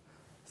learn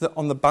that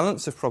on the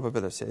balance of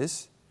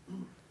probabilities,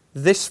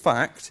 this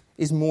fact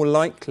is more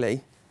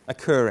likely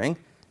occurring,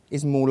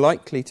 is more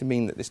likely to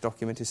mean that this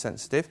document is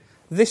sensitive.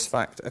 This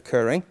fact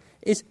occurring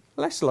is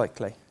less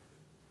likely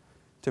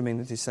to mean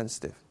that it is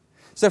sensitive.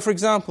 So, for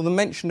example, the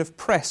mention of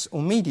press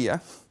or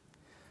media,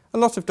 a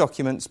lot of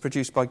documents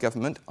produced by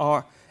government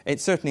are,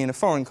 it's certainly in a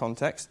foreign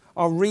context,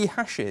 are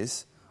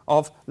rehashes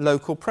of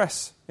local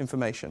press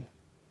information.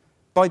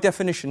 By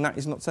definition, that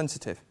is not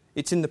sensitive.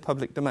 It's in the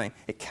public domain.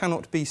 It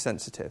cannot be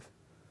sensitive.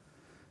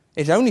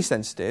 It's only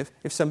sensitive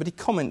if somebody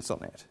comments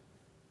on it.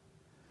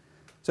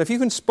 So if you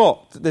can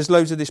spot that there's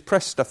loads of this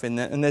press stuff in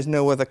there and there's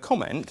no other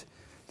comment,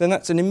 then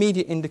that's an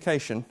immediate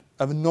indication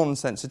of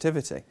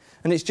non-sensitivity.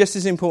 And it's just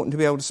as important to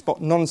be able to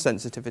spot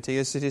non-sensitivity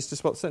as it is to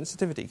spot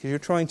sensitivity, because you're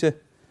trying to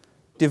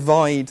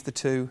divide the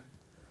two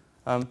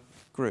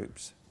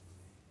groups.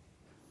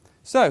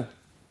 So,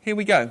 here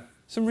we go.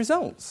 Some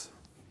results.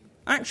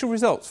 Actual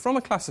results from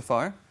a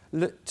classifier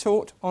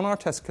taught on our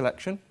test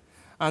collection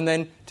and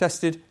then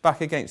tested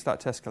back against that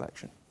test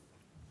collection.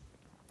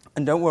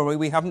 And don't worry,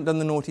 we haven't done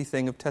the naughty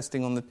thing of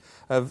testing on the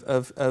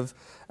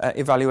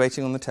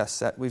evaluating on the test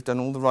set. We've done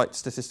all the right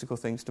statistical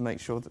things to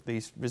make sure that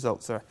these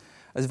results are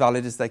as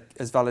valid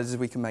as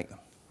we can make them.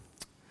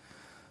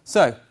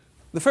 So,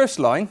 the first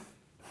line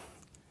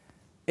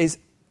is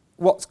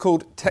what's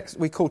called text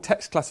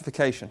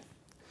classification.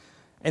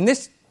 In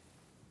this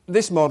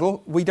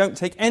model, we don't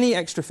take any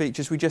extra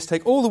features. We just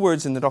take all the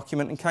words in the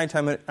document and count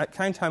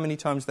how many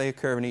times they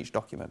occur in each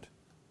document.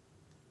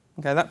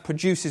 Okay, that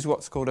produces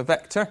what's called a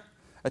vector.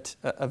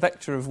 A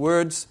vector of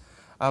words,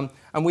 and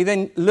we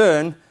then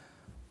learn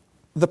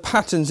the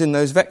patterns in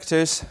those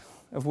vectors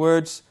of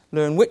words,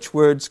 learn which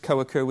words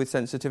co-occur with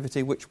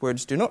sensitivity, which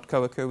words do not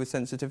co-occur with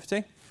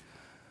sensitivity,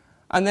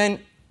 and then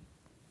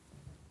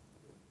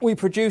we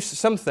produce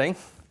something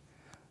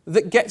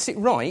that gets it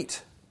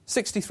right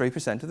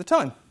 63% of the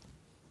time.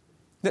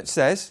 That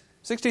says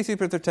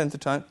 63% of the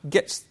time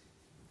gets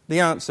the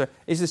answer,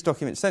 is this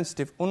document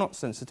sensitive or not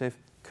sensitive,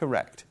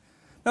 correct.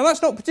 Now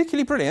that's not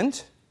particularly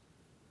brilliant,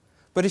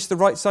 but it's the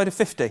right side of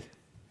 50.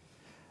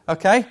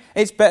 Okay?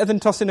 It's better than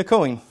tossing a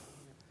coin,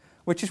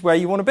 which is where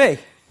you want to be.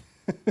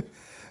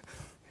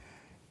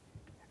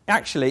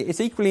 Actually, it's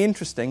equally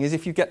interesting is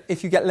if you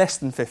get less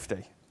than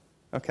 50.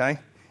 Okay?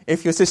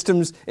 If your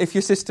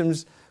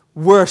system's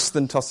worse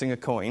than tossing a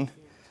coin,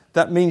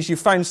 that means you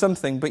found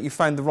something, but you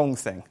found the wrong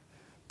thing.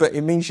 But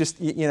it means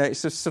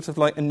it's just sort of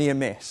like a near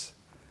miss.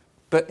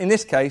 But in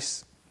this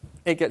case,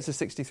 it gets us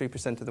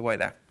 63% of the way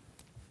there.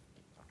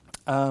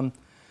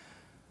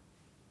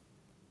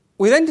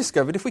 We then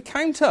discovered if we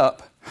count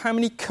up how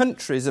many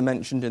countries are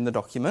mentioned in the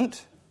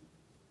document,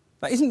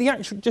 this isn't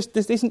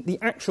the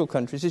actual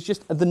countries, it's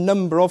just the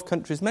number of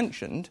countries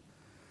mentioned,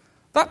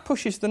 that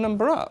pushes the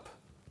number up.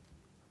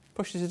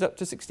 Pushes it up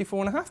to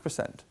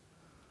 64.5%.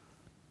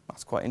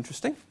 That's quite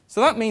interesting. So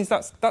that means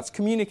that's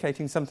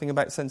communicating something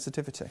about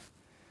sensitivity.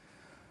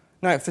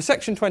 Now, for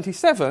section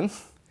 27,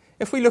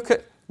 if we look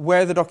at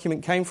where the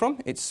document came from,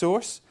 its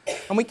source,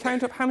 and we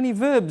count up how many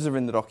verbs are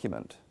in the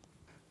document,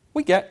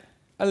 we get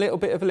a little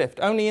bit of a lift.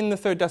 Only in the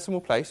third decimal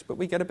place, but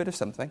we get a bit of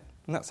something,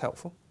 and that's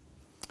helpful.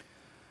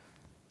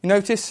 You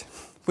notice,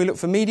 if we look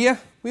for media,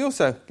 we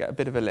also get a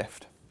bit of a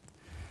lift.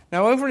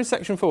 Now, over in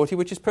section 40,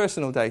 which is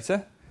personal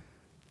data,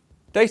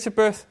 date of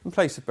birth and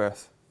place of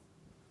birth.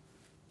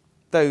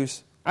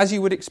 Those, as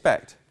you would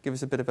expect, give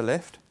us a bit of a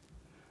lift.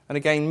 And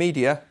again,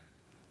 media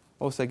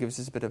also gives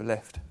us a bit of a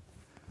lift.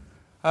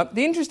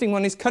 The interesting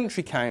one is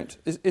country count,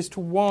 as to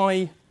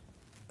why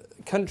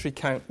country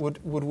count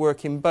would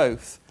work in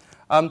both.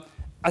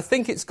 I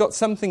think it's got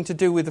something to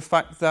do with the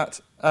fact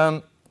that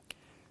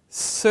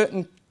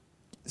certain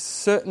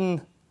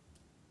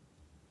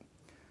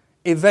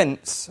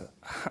events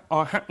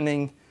are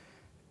happening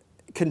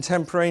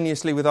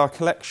contemporaneously with our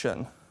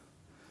collection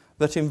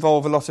that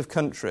involve a lot of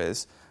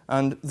countries,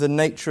 and the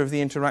nature of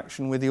the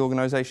interaction with the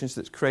organisations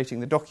that's creating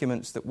the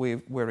documents that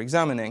we're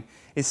examining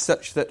is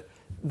such that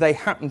they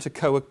happen to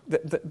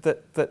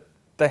that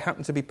they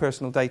happen to be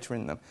personal data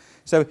in them.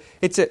 So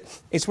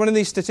it's one of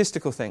these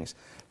statistical things.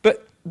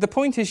 But the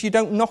point is, you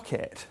don't knock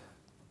it,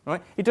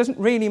 right? It doesn't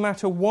really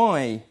matter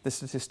why the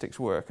statistics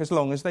work, as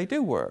long as they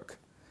do work.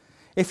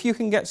 If you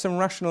can get some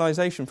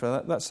rationalisation for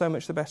that, that's so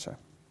much the better.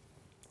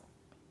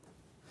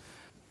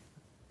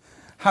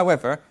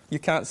 However, you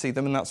can't see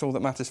them, and that's all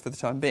that matters for the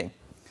time being.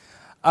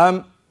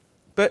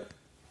 But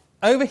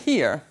over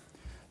here,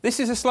 this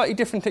is a slightly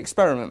different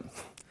experiment.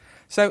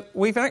 So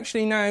we've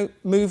actually now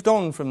moved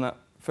on from that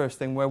first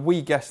thing where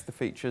we guess the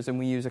features and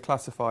we use a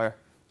classifier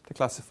to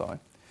classify.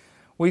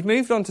 We've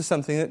moved on to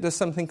something that does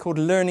something called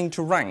learning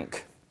to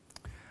rank.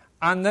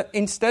 And that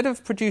instead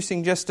of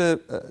producing just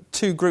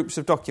two groups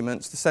of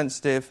documents, the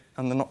sensitive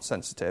and the not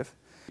sensitive,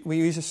 we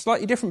use a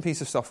slightly different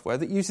piece of software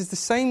that uses the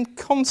same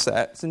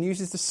concepts and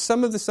uses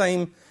some of the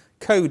same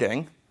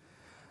coding,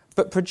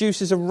 but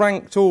produces a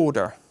ranked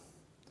order.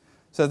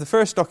 So the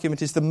first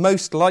document is the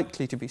most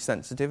likely to be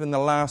sensitive, and the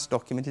last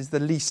document is the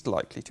least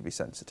likely to be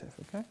sensitive.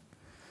 Okay?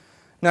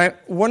 Now,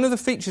 one of the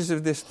features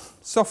of this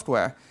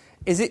software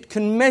is it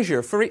can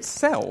measure for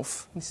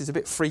itself, this is a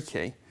bit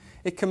freaky,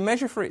 it can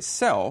measure for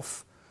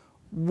itself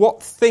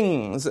what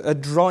things are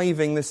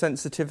driving the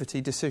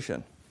sensitivity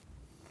decision.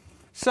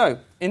 So,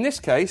 in this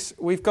case,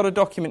 we've got a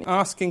document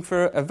asking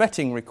for a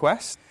vetting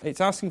request.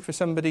 It's asking for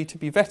somebody to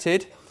be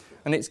vetted,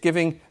 and it's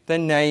giving their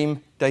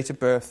name, date of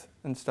birth,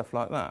 and stuff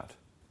like that.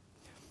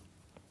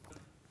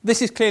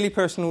 This is clearly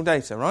personal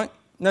data, right?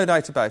 No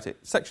doubt about it.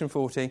 Section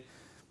 40,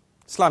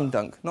 slam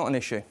dunk, not an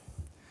issue.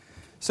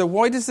 So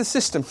why does the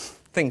system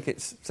think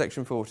it's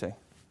section 40?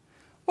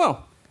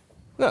 Well,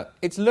 look,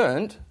 it's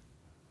learned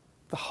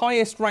the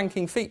highest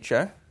ranking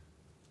feature,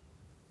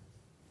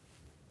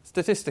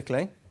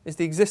 statistically, is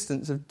the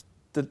existence of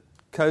the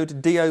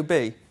code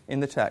DOB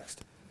in the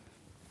text.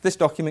 This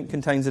document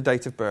contains a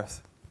date of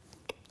birth.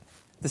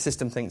 The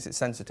system thinks it's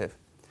sensitive.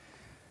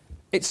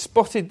 It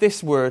spotted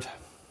this word,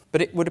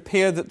 but it would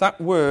appear that that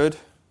word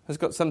has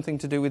got something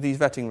to do with these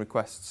vetting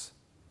requests,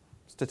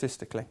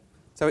 statistically.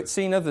 So it's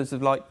seen others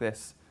like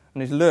this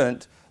and has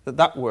learnt that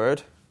that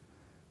word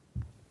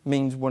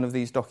means one of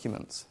these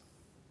documents.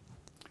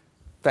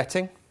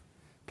 Vetting,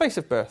 place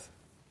of birth.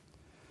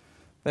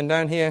 Then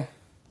down here,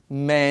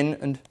 men,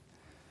 and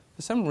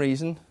for some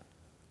reason,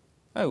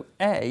 A,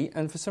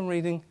 and for some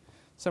reason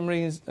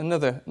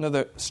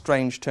another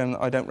strange term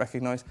that I don't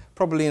recognise,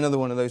 probably another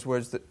one of those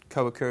words that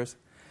co-occurs.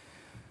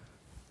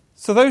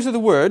 So those are the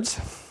words,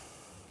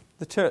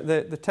 the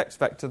text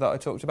vector that I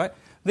talked about.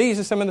 These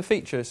are some of the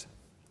features.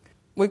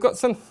 We've got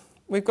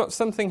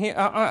something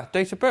here,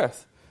 date of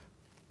birth.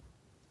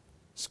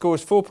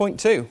 Scores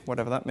 4.2,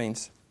 whatever that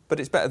means, but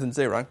it's better than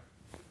 0.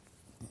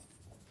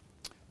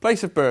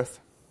 Place of birth.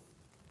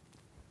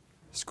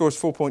 Scores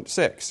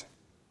 4.6.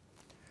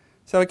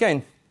 So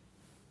again,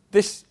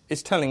 this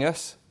is telling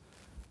us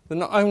that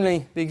not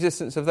only the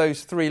existence of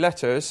those 3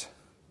 letters,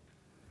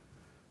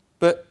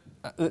 but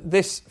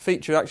this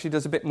feature actually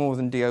does a bit more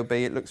than DOB.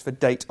 It looks for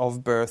date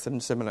of birth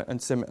and similar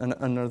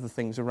and other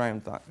things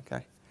around that.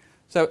 Okay.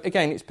 So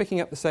again, it's picking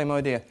up the same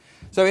idea.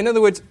 So in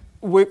other words,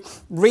 we're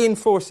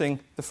reinforcing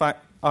the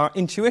fact, our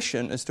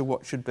intuition as to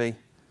what should be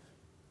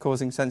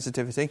causing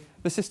sensitivity.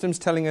 The system's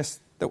telling us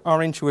that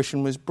our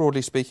intuition was,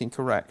 broadly speaking,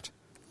 correct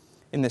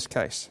in this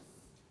case.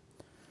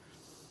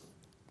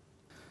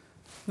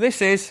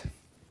 This is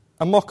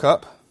a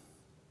mock-up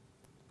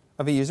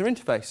of a user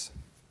interface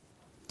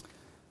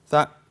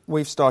that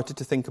we've started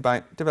to think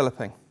about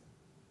developing.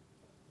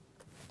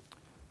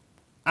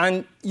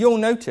 And you'll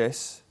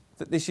notice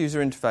that this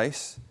user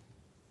interface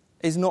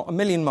is not a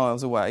million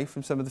miles away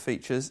from some of the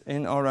features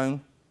in our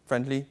own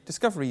friendly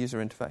Discovery user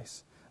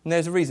interface. And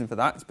there's a reason for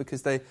that. It's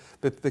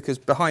because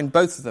behind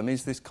both of them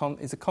is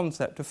a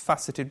concept of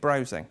faceted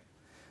browsing,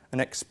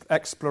 an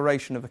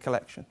exploration of a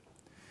collection.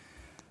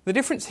 The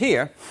difference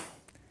here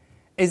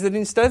is that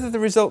instead of the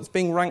results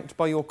being ranked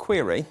by your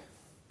query,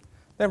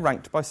 they're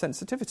ranked by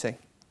sensitivity.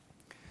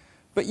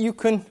 But you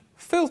can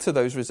filter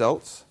those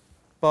results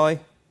by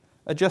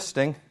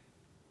adjusting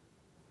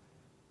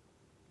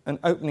and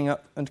opening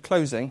up and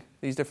closing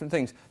these different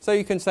things. So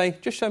you can say,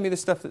 just show me the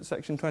stuff that's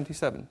section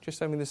 27. Just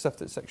show me the stuff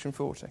that's section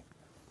 40.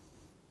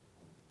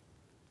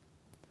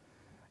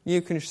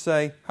 You can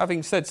say,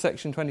 having said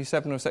section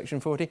 27 or section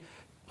 40,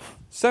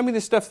 show me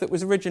the stuff that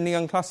was originally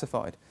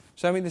unclassified.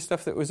 Show me the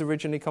stuff that was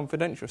originally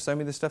confidential. Show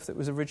me the stuff that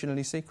was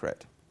originally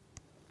secret.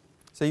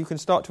 So you can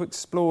start to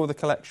explore the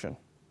collection.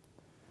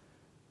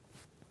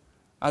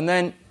 And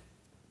then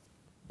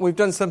we've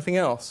done something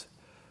else.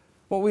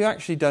 What we've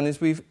actually done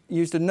is we've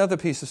used another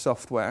piece of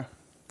software.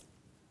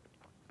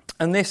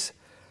 And this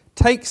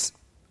takes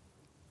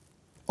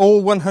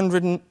all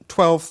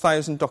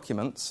 112,000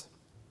 documents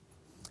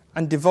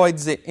and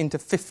divides it into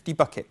 50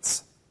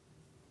 buckets.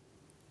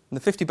 And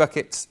the 50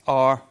 buckets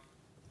are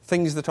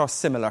things that are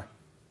similar.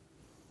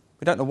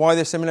 We don't know why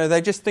they're similar. They're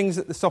just things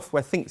that the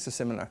software thinks are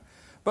similar.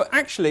 But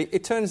actually,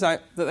 it turns out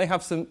that they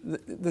have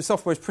the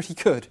software is pretty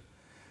good.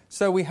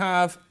 So we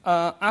have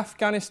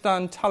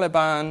Afghanistan,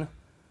 Taliban,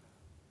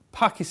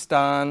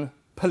 Pakistan,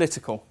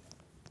 political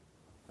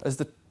as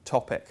the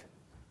topic.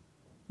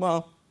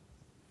 Well,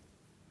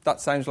 that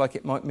sounds like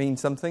it might mean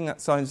something. That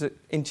sounds that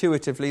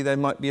intuitively there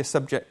might be a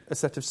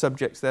set of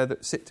subjects there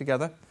that sit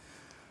together.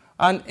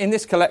 And in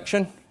this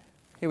collection,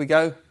 here we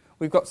go,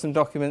 we've got some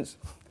documents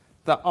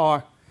that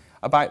are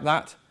about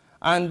that.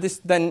 And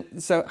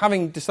so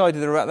having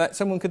decided about that,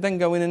 someone could then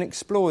go in and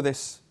explore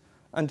this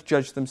and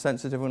judge them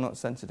sensitive or not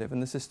sensitive,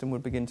 and the system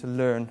would begin to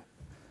learn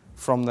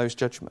from those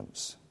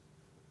judgments.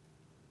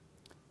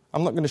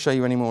 I'm not going to show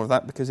you any more of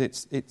that because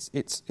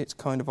it's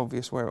kind of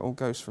obvious where it all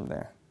goes from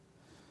there.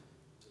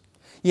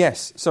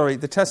 Yes, sorry,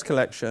 the test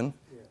collection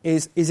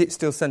is it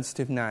still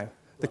sensitive now? Right.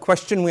 The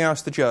question we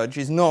ask the judge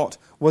is not,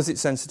 was it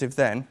sensitive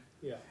then?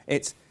 Yeah.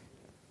 It's,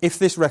 if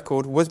this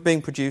record was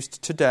being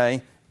produced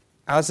today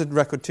as a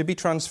record to be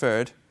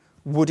transferred,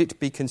 would it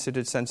be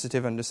considered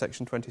sensitive under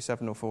Section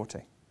 27 or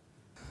 40?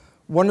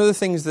 One of the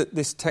things that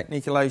this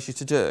technique allows you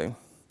to do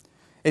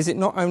is it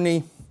not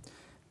only,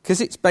 because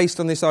it's based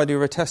on this idea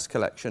of a test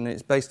collection,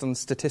 it's based on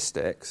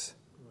statistics,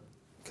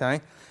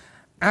 okay?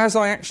 As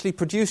I actually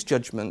produce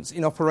judgments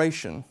in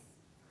operation,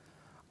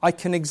 I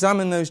can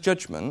examine those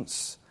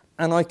judgments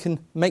and I can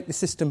make the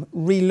system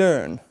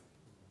relearn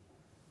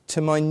to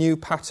my new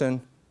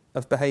pattern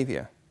of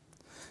behaviour.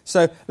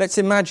 So let's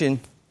imagine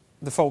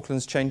the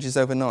Falklands changes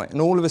overnight,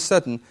 and all of a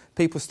sudden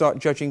people start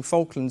judging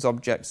Falklands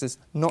objects as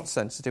not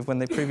sensitive when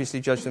they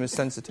previously judged them as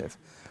sensitive.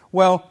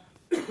 Well,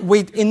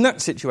 in that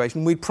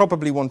situation, we'd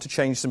probably want to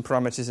change some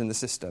parameters in the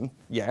system.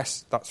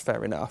 Yes, that's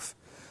fair enough.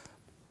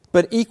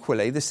 But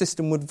equally, the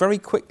system would very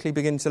quickly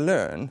begin to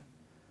learn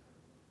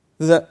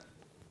that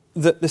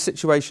the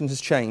situation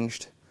has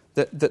changed,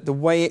 that the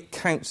way it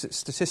counts its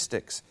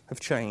statistics have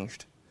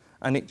changed,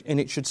 and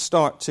it should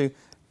start to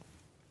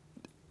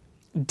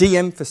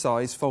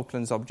de-emphasise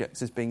Falklands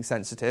objects as being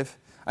sensitive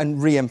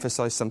and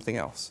re-emphasise something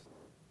else.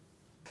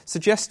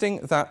 Suggesting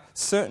that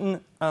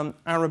certain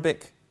Arab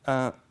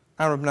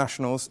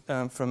nationals,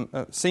 from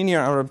senior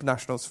Arab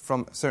nationals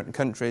from certain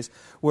countries,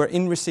 were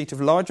in receipt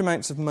of large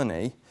amounts of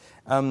money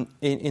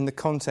in the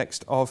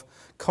context of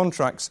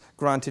contracts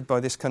granted by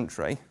this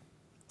country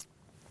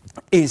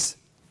is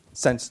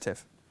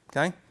sensitive.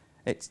 Okay,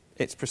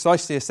 it's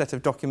precisely a set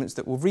of documents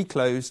that were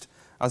reclosed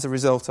as a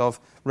result of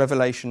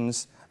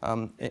revelations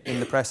in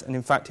the press. And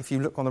in fact, if you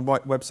look on the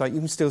right website, you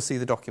can still see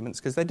the documents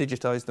because they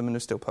digitised them and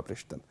have still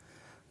published them.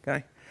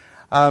 Okay.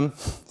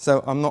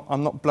 So I'm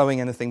not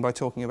blowing anything by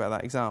talking about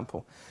that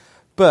example.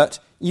 But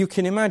you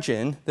can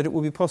imagine that it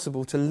would be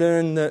possible to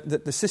learn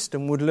that the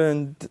system would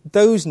learn that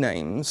those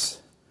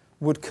names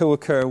would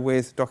co-occur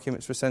with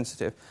documents were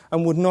sensitive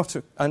and would not,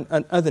 and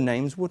other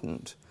names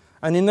wouldn't.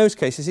 And in those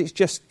cases,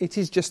 it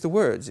is just the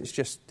words. It's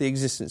just the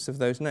existence of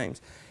those names.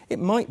 It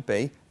might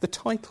be the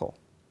title,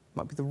 it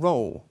might be the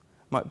role,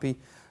 it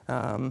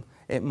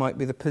might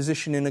be the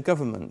position in a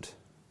government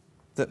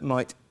that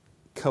might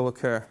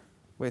co-occur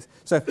with.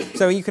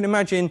 So you can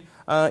imagine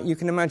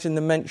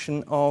the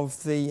mention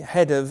of the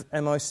head of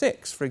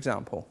MI6, for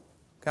example.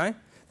 Okay,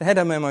 the head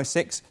of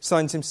MI6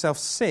 signs himself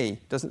C,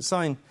 doesn't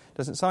sign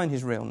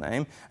his real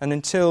name, and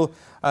until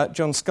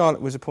John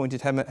Scarlett was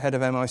appointed head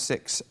of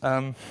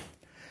MI6,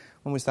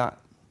 when was that?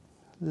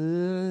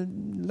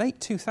 Late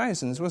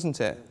 2000s,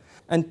 wasn't it?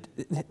 And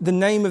the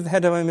name of the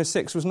head of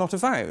MI6 was not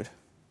avowed.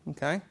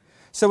 Okay,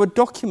 so a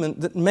document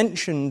that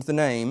mentioned the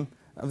name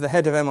of the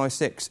head of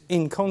MI6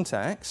 in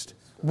context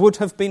would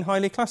have been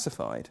highly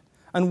classified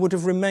and would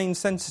have remained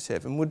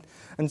sensitive, and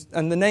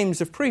the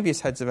names of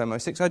previous heads of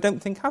MI6 I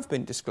don't think have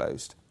been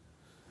disclosed.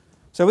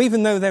 So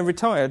even though they're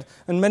retired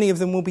and many of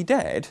them will be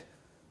dead,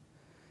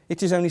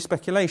 it is only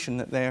speculation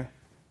that they're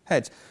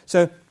heads.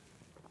 So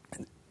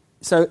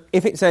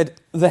if it said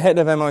the head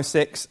of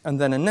MI6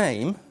 and then a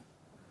name,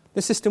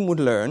 the system would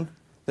learn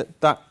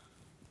that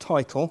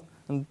title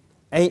and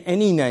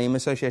any name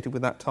associated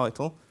with that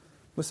title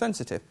was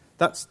sensitive.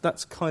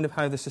 That's kind of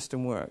how the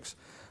system works.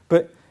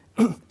 But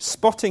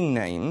spotting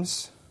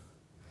names,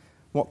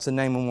 what's a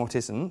name and what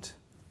isn't,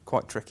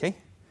 quite tricky.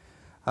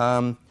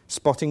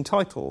 Spotting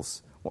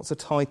titles, what's a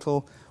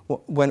title?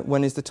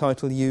 When is the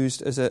title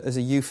used as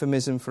a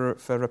euphemism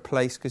for a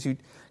place? Because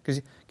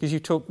you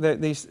talk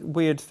these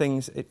weird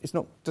things. It's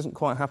not doesn't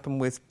quite happen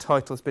with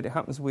titles, but it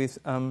happens with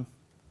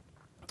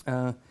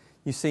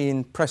you see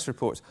in press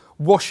reports.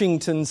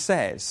 Washington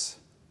says.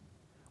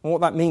 And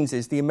what that means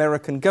is the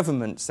American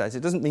government says.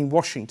 It doesn't mean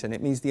Washington,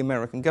 it means the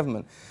American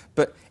government.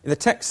 But the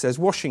text says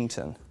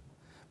Washington.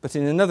 But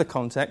in another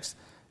context,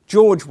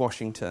 George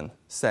Washington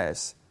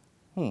says.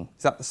 Is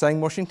that the same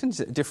Washington? Is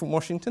it a different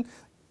Washington?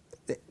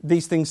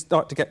 These things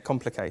start to get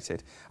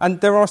complicated. And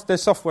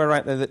there's software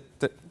out there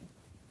that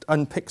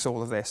unpicks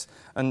all of this.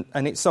 And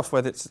it's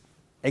software that's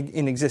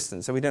in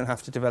existence, so we don't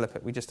have to develop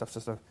it. We just have to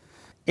sort of...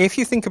 If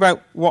you think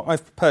about what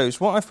I've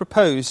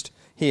proposed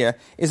here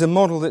is a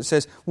model that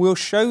says we'll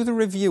show the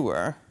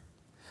reviewer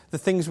the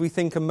things we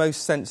think are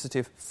most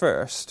sensitive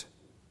first.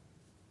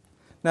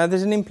 Now,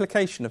 there's an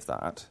implication of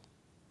that.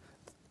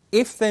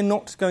 If they're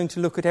not going to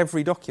look at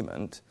every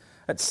document,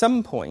 at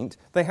some point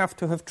they have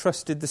to have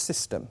trusted the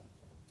system.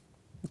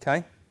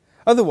 Okay?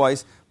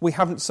 Otherwise, we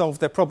haven't solved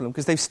their problem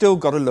because they've still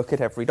got to look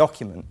at every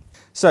document.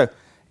 So,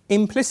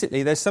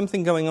 implicitly, there's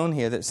something going on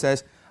here that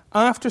says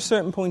after a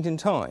certain point in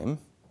time,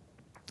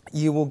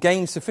 you will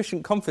gain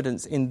sufficient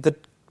confidence in the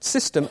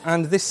system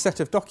and this set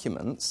of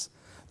documents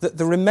that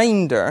the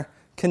remainder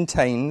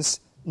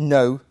contains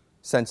no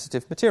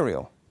sensitive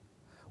material.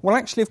 Well,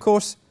 actually, of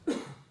course,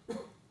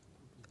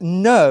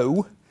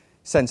 no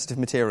sensitive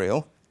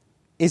material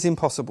is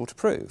impossible to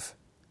prove.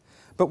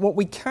 But what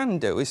we can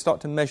do is start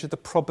to measure the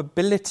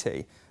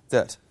probability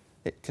that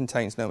it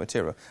contains no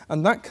material.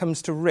 And that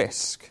comes to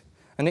risk.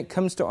 And it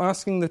comes to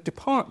asking the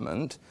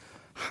department,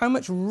 how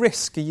much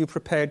risk are you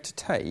prepared to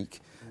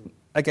take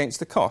against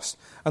the cost?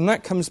 And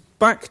that comes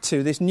back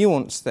to this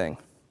nuance thing.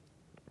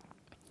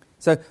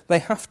 So they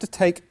have to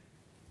take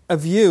a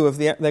view of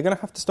they're going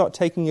to have to start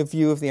taking a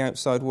view of the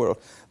outside world.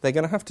 They're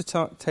going to have to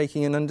start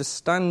taking an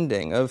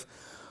understanding of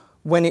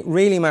when it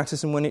really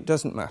matters and when it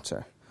doesn't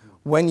matter.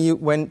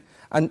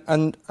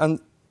 And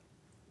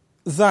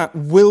that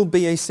will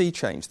be a sea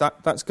change.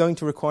 That's going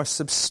to require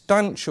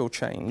substantial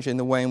change in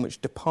the way in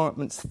which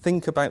departments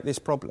think about this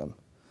problem.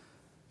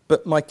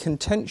 But my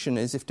contention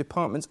is if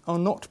departments are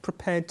not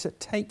prepared to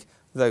take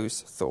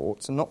those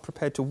thoughts and not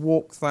prepared to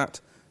walk that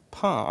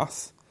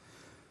path,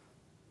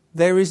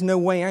 there is no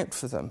way out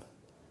for them.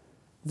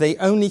 The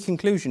only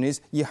conclusion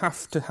is you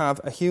have to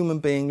have a human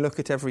being look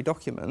at every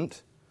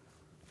document.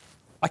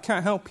 I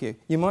can't help you.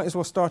 You might as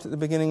well start at the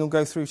beginning and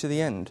go through to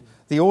the end.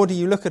 The order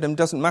you look at them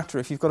doesn't matter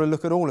if you've got to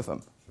look at all of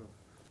them. Sure.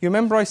 You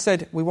remember I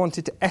said we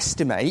wanted to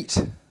estimate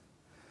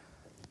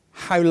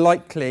how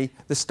likely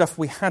the stuff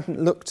we hadn't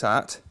looked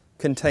at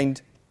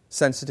contained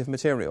sensitive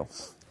material.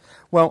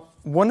 Well,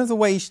 one of the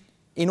ways,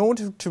 in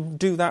order to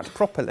do that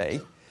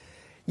properly,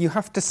 you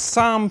have to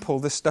sample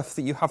the stuff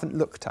that you haven't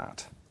looked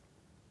at.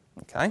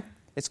 Okay?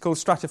 It's called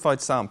stratified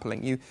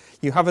sampling.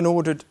 You have an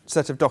ordered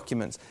set of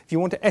documents. If you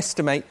want to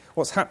estimate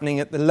what's happening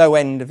at the low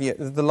end of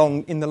in the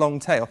long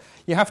tail,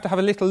 you have to have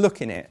a little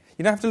look in it.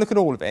 You don't have to look at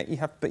all of it,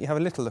 but you have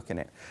a little look in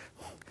it.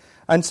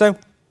 And so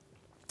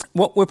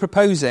what we're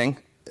proposing,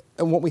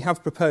 and what we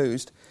have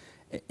proposed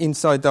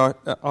inside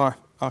our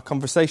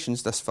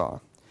conversations thus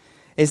far,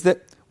 is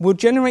that we'll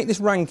generate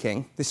this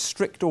ranking, this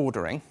strict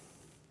ordering,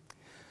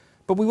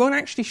 but we won't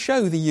actually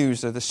show the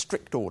user the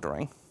strict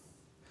ordering.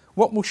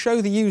 What we'll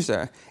show the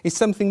user is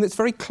something that's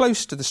very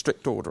close to the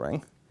strict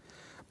ordering,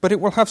 but it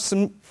will have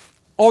some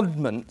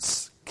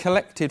oddments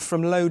collected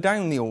from low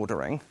down the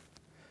ordering,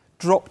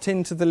 dropped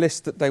into the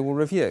list that they will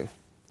review.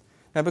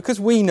 Now, because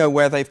we know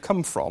where they've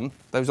come from,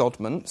 those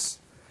oddments,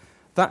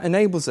 that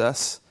enables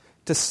us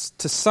to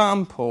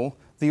sample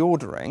the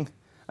ordering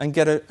and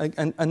get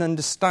and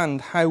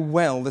understand how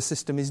well the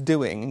system is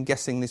doing in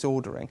guessing this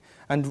ordering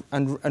and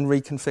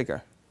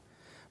reconfigure.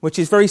 Which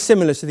is very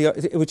similar to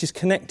which is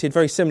connected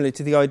very similarly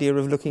to the idea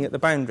of looking at the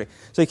boundary.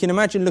 So you can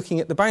imagine looking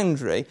at the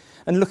boundary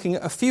and looking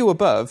at a few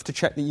above to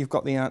check that you've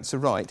got the answer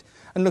right,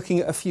 and looking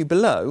at a few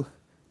below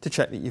to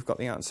check that you've got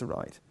the answer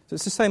right. So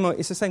it's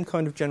the same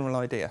kind of general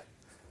idea,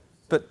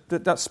 but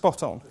that's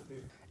spot on.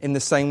 In the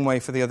same way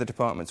for the other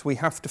departments, we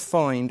have to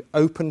find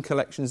open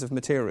collections of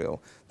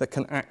material that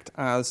can act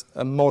as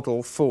a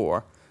model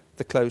for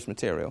the closed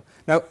material.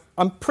 Now,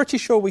 I'm pretty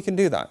sure we can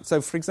do that.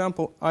 So, for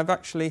example, I've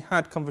actually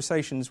had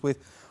conversations with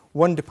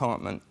one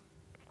department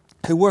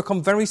who work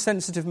on very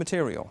sensitive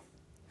material.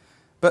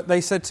 But they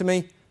said to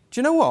me, do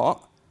you know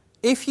what?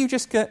 If you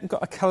just got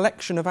a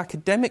collection of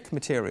academic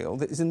material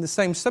that is in the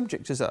same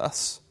subject as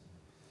us,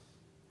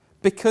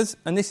 because,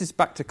 and this is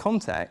back to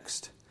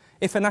context,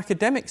 if an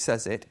academic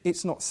says it,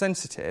 it's not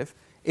sensitive.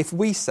 If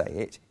we say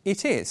it,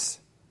 it is.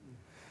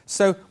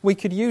 So we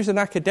could use an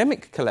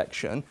academic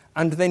collection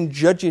and then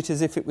judge it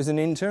as if it was an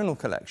internal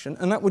collection,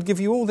 and that would give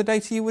you all the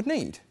data you would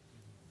need.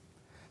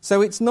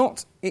 So it's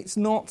not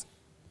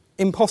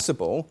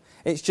impossible.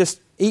 It's just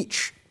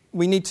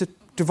we need to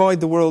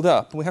divide the world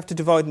up. We have to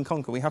divide and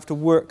conquer. We have to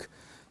work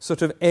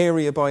sort of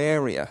area by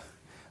area.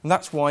 And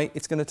that's why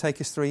it's going to take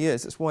us 3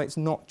 years. That's why it's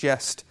not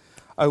just,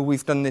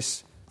 we've done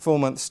this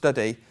 4-month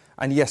study,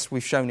 and yes,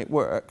 we've shown it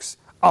works.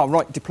 Oh,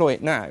 right, deploy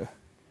it now.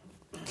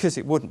 Because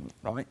it wouldn't,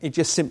 right? It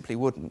just simply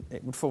wouldn't.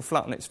 It would fall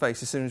flat on its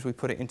face as soon as we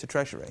put it into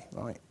Treasury,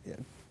 right? Yeah,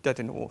 dead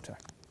in the water.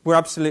 We're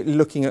absolutely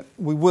looking at,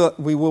 we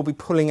will be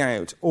pulling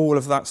out all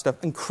of that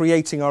stuff and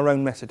creating our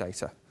own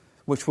metadata,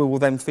 which we will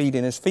then feed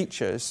in as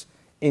features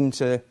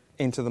into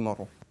the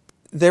model.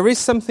 There is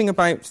something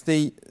about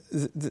these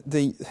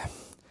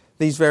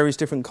various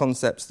different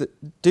concepts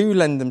that do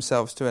lend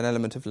themselves to an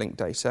element of linked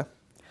data,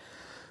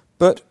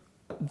 but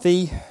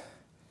the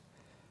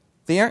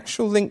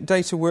actual linked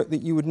data work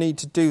that you would need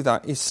to do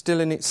that is still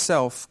in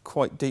itself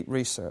quite deep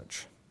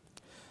research.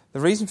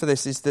 The reason for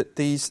this is that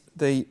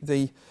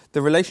the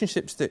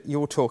relationships that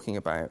you're talking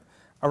about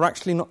are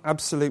actually not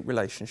absolute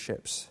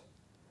relationships.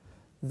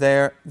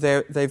 They've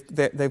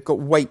got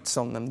weights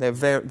on them. They're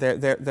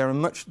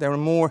a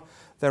more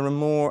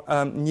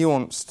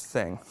nuanced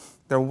thing.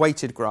 They're a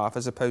weighted graph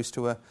as opposed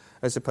to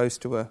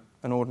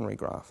an ordinary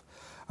graph.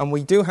 And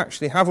we do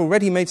actually have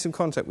already made some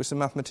contact with some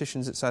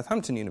mathematicians at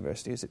Southampton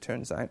University, as it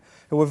turns out,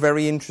 who are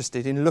very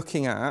interested in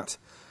looking at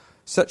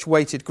such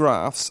weighted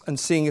graphs and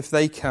seeing if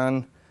they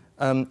can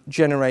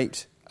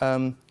generate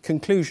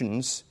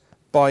conclusions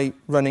by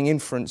running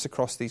inference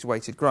across these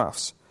weighted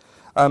graphs.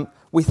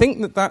 We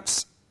think that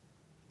that's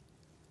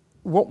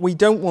what we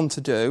don't want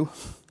to do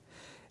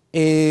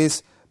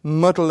is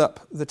muddle up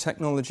the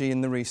technology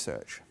in the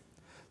research.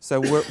 So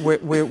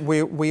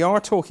we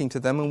are talking to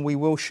them, and we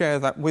will share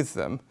that with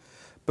them.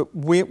 But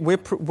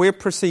we're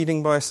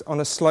proceeding on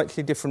a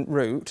slightly different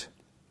route.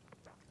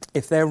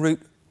 If their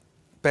route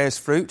bears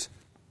fruit,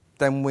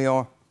 then we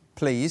are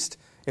pleased.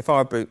 If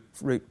our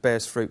route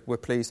bears fruit, we're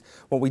pleased.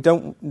 What we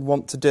don't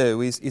want to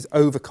do is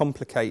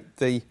overcomplicate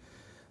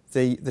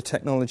the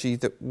technology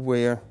that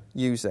we're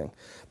using,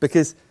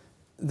 because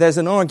there's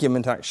an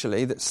argument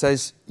actually that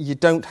says you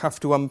don't have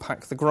to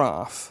unpack the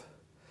graph,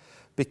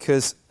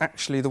 because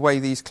actually the way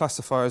these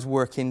classifiers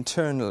work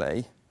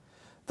internally,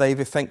 they've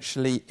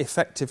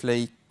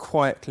effectively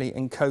quietly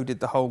encoded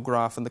the whole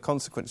graph and the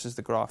consequences of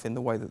the graph in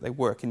the way that they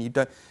work. And you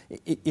don't,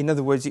 in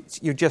other words,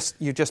 you're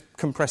just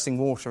compressing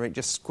water. It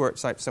just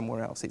squirts out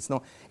somewhere else. It's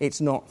not.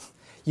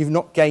 You've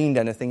not gained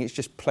anything. It's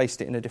just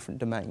placed it in a different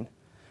domain.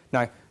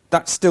 Now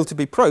that's still to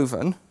be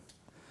proven,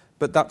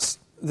 but that's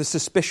the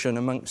suspicion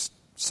amongst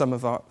some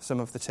of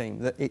the team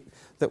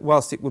that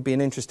whilst it would be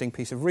an interesting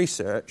piece of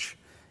research,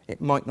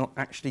 it might not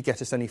actually get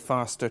us any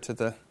faster to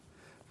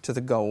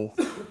the goal.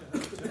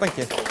 Thank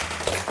you.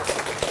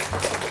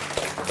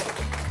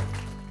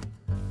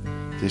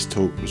 This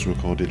talk was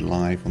recorded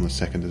live on the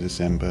 2nd of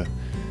December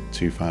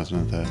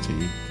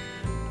 2013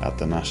 at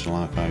the National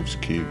Archives,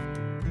 Kew.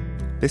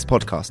 This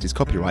podcast is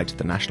copyright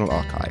the National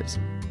Archives.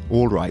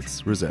 All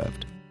rights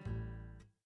reserved.